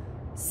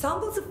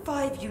 Samples of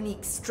 5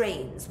 unique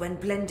strains, when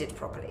blended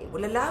properly,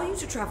 will allow you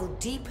to travel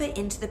deeper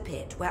into the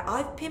pit, where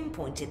I've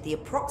pinpointed the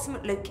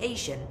approximate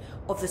location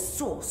of the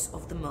source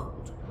of the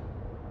mold.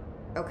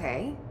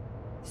 Okay.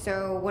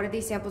 So what do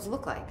these samples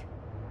look like?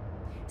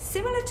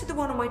 Similar to the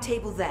one on my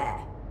table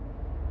there.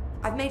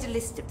 I've made a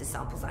list of the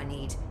samples I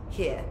need.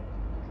 Here.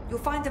 You'll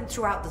find them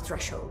throughout the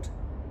threshold.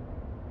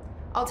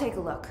 I'll take a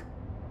look.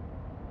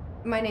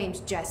 My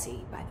name's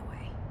Jessie, by the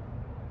way.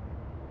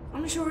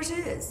 I'm sure it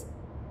is.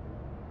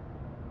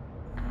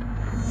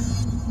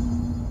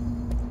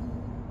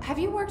 Have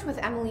you worked with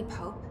Emily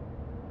Pope?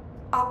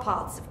 Our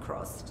paths have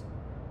crossed.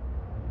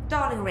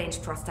 Darling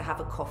arranged for us to have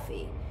a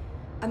coffee.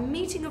 A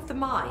meeting of the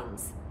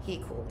minds, he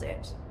called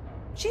it.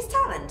 She's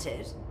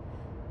talented.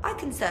 I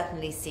can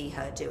certainly see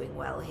her doing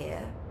well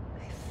here.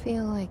 I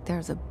feel like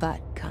there's a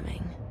but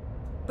coming.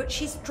 But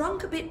she's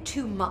drunk a bit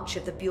too much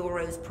of the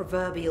Bureau's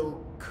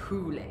proverbial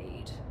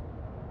Kool-Aid.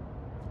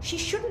 She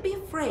shouldn't be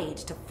afraid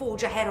to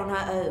forge ahead on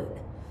her own.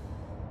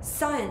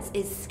 Science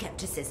is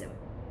skepticism.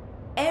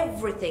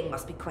 Everything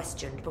must be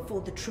questioned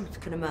before the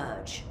truth can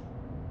emerge.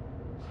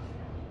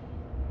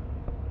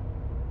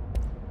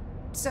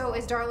 So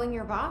is Darling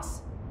your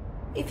boss?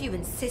 If you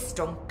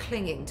insist on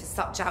clinging to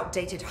such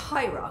outdated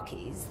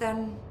hierarchies,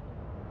 then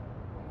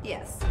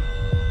Yes.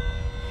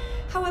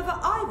 However,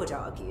 I would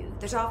argue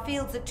that our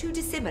fields are too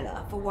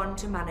dissimilar for one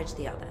to manage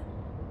the other.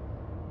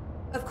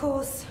 Of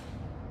course,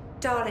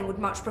 Darling would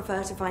much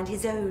prefer to find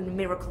his own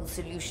miracle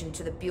solution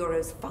to the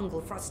Bureau's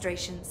fungal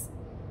frustrations.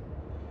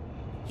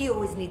 He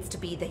always needs to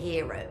be the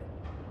hero.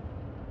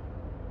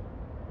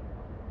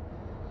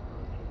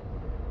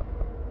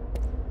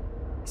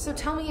 So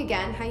tell me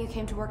again how you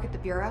came to work at the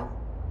Bureau?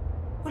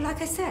 Well,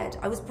 like I said,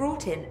 I was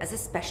brought in as a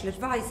special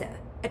advisor.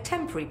 A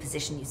temporary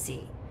position, you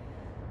see.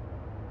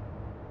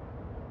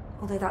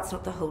 Although that's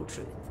not the whole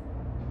truth.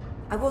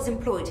 I was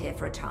employed here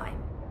for a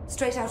time,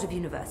 straight out of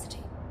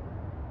university.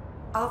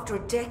 After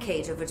a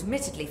decade of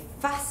admittedly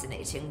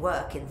fascinating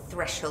work in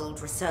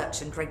threshold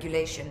research and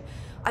regulation,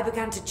 I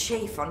began to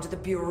chafe under the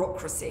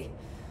bureaucracy.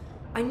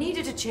 I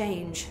needed a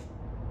change.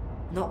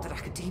 Not that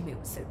academia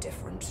was so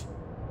different.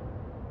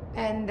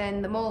 And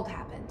then the mold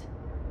happened.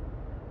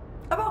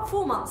 About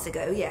 4 months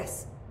ago,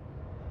 yes.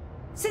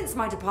 Since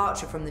my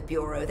departure from the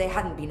Bureau, they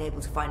hadn't been able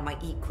to find my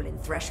equal in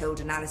threshold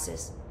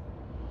analysis.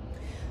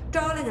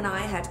 Darling and I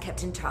had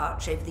kept in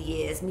touch over the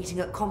years, meeting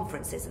at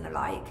conferences and the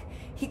like.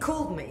 He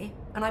called me,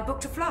 and I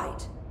booked a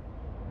flight.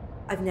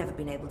 I've never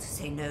been able to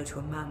say no to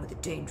a man with a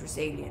dangerous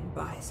alien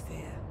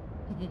biosphere.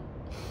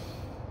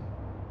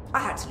 I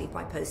had to leave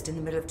my post in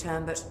the middle of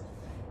term, but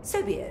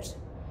so be it.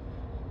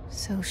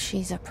 So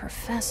she's a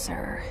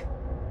professor.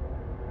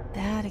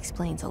 That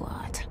explains a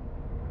lot.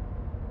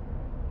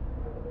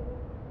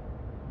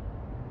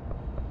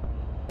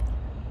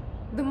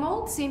 The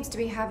mold seems to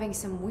be having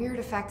some weird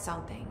effects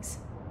on things.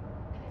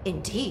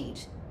 Indeed.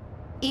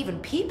 Even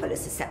people are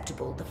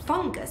susceptible. The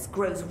fungus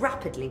grows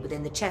rapidly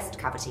within the chest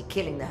cavity,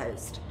 killing the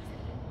host.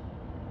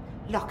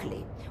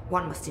 Luckily,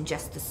 one must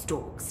ingest the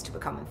stalks to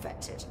become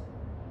infected.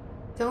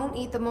 Don't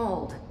eat the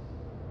mold.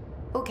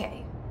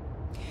 Okay.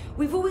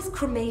 We've always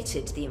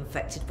cremated the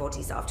infected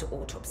bodies after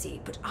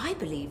autopsy, but I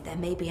believe there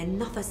may be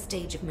another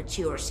stage of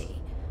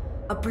maturity.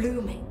 A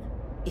blooming,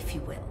 if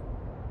you will.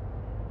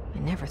 I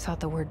never thought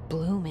the word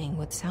blooming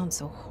would sound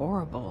so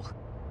horrible.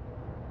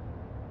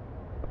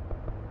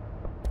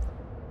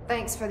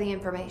 Thanks for the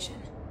information.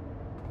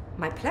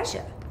 My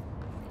pleasure.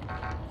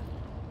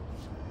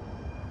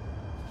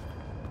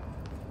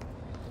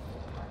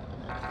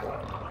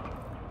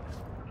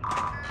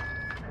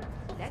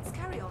 Let's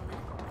carry on then.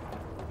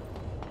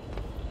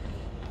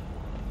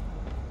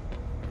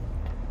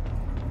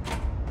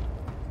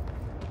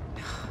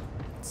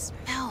 It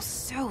smells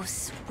so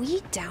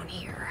sweet down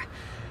here.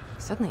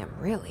 Suddenly I'm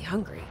really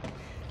hungry.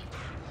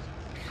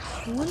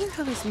 I wonder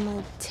how this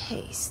mold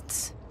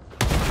tastes.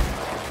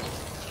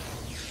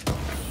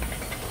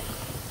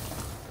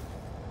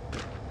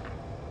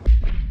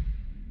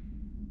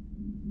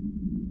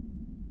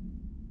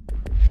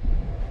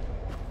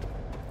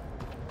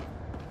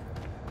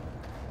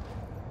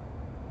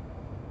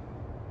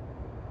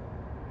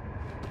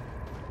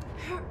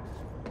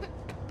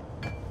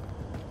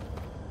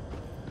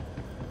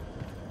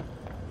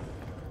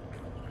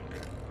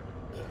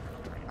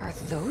 Are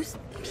those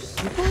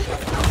people?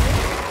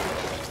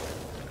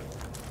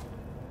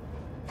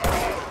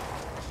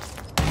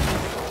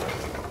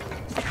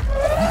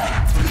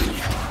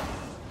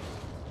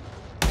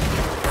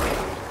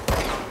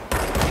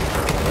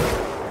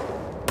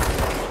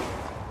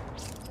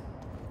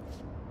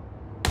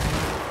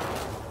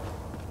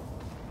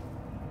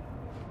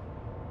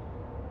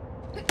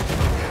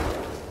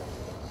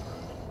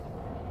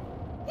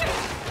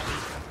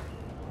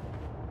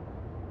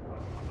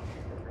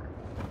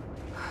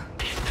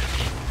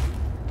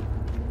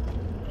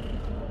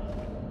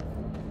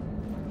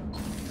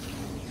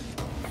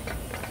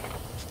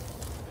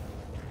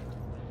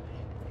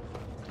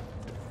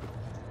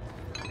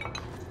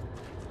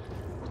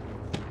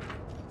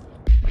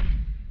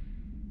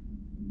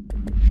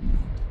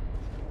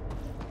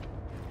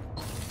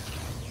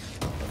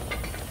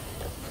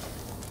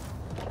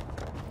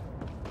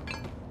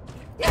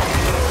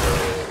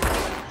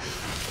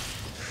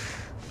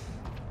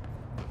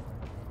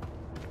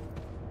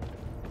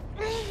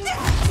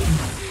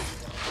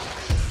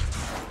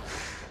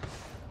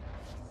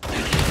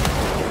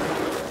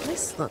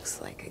 This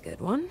looks like a good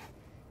one.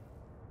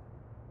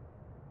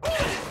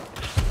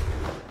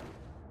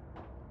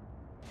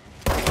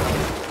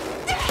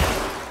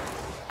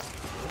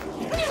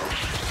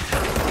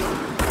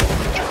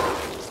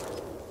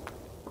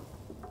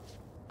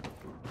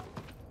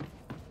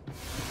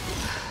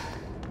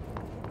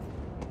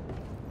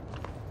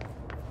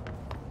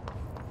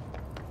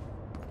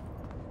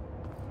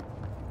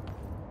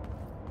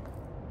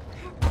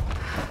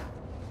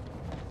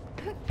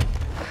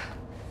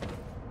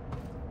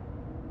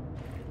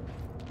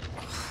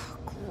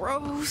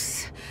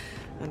 Gross.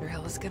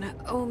 Underhill is gonna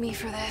owe me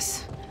for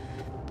this.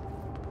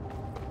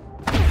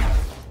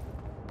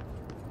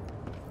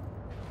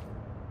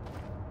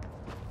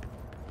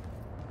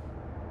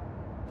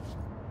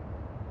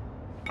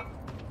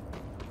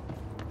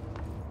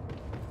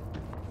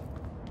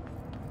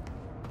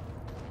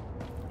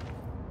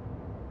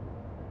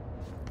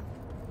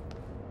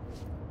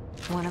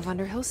 One of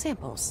Underhill's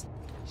samples.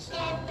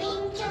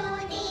 Stepping to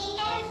the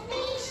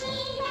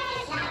FBC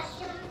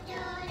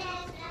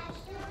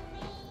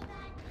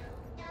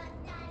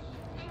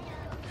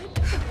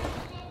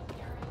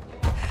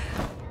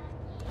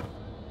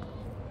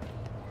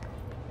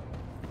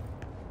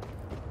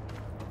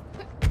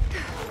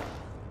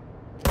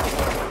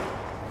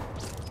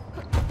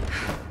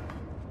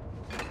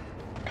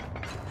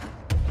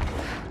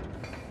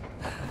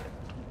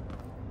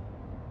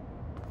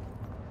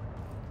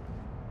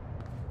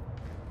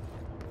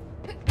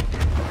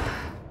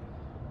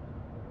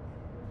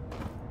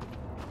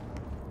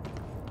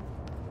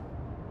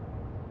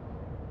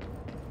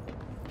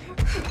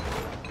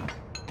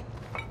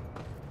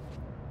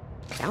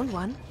Found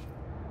one.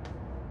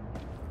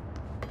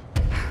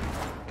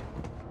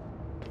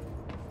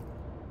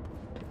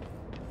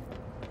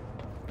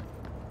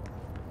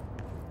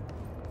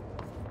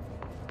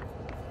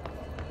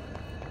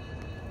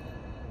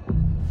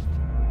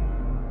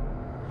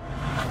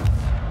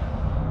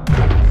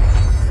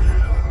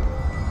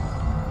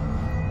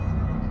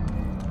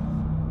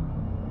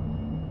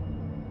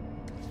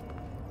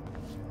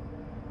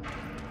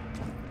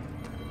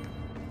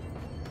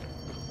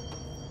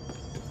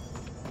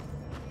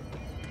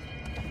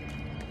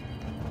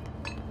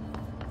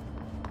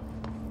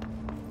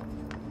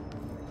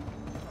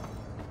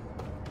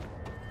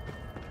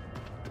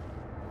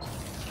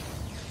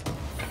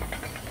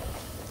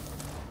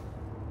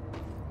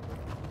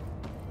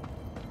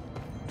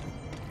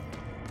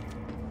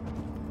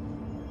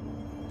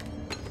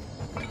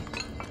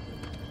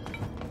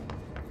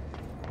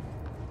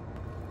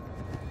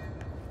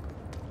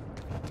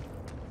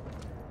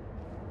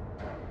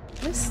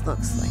 This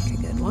looks like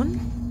a good one.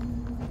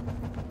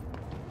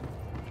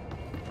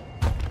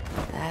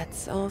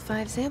 That's all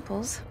 5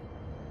 samples.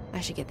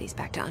 I should get these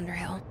back to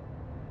Underhill.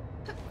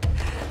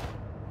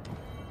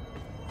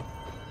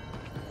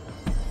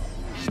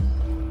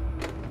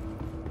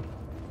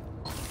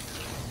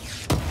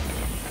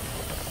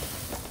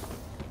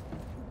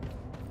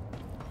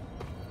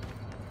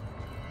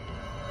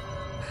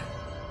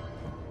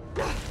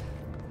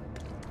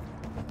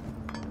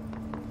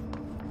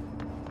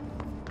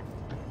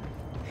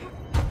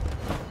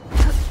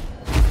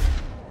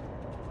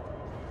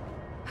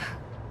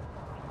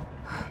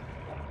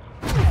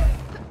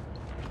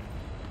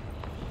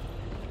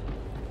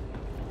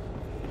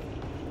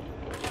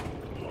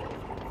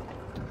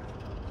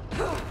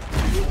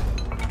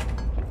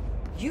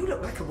 You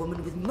look like a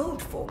woman with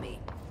mold for me.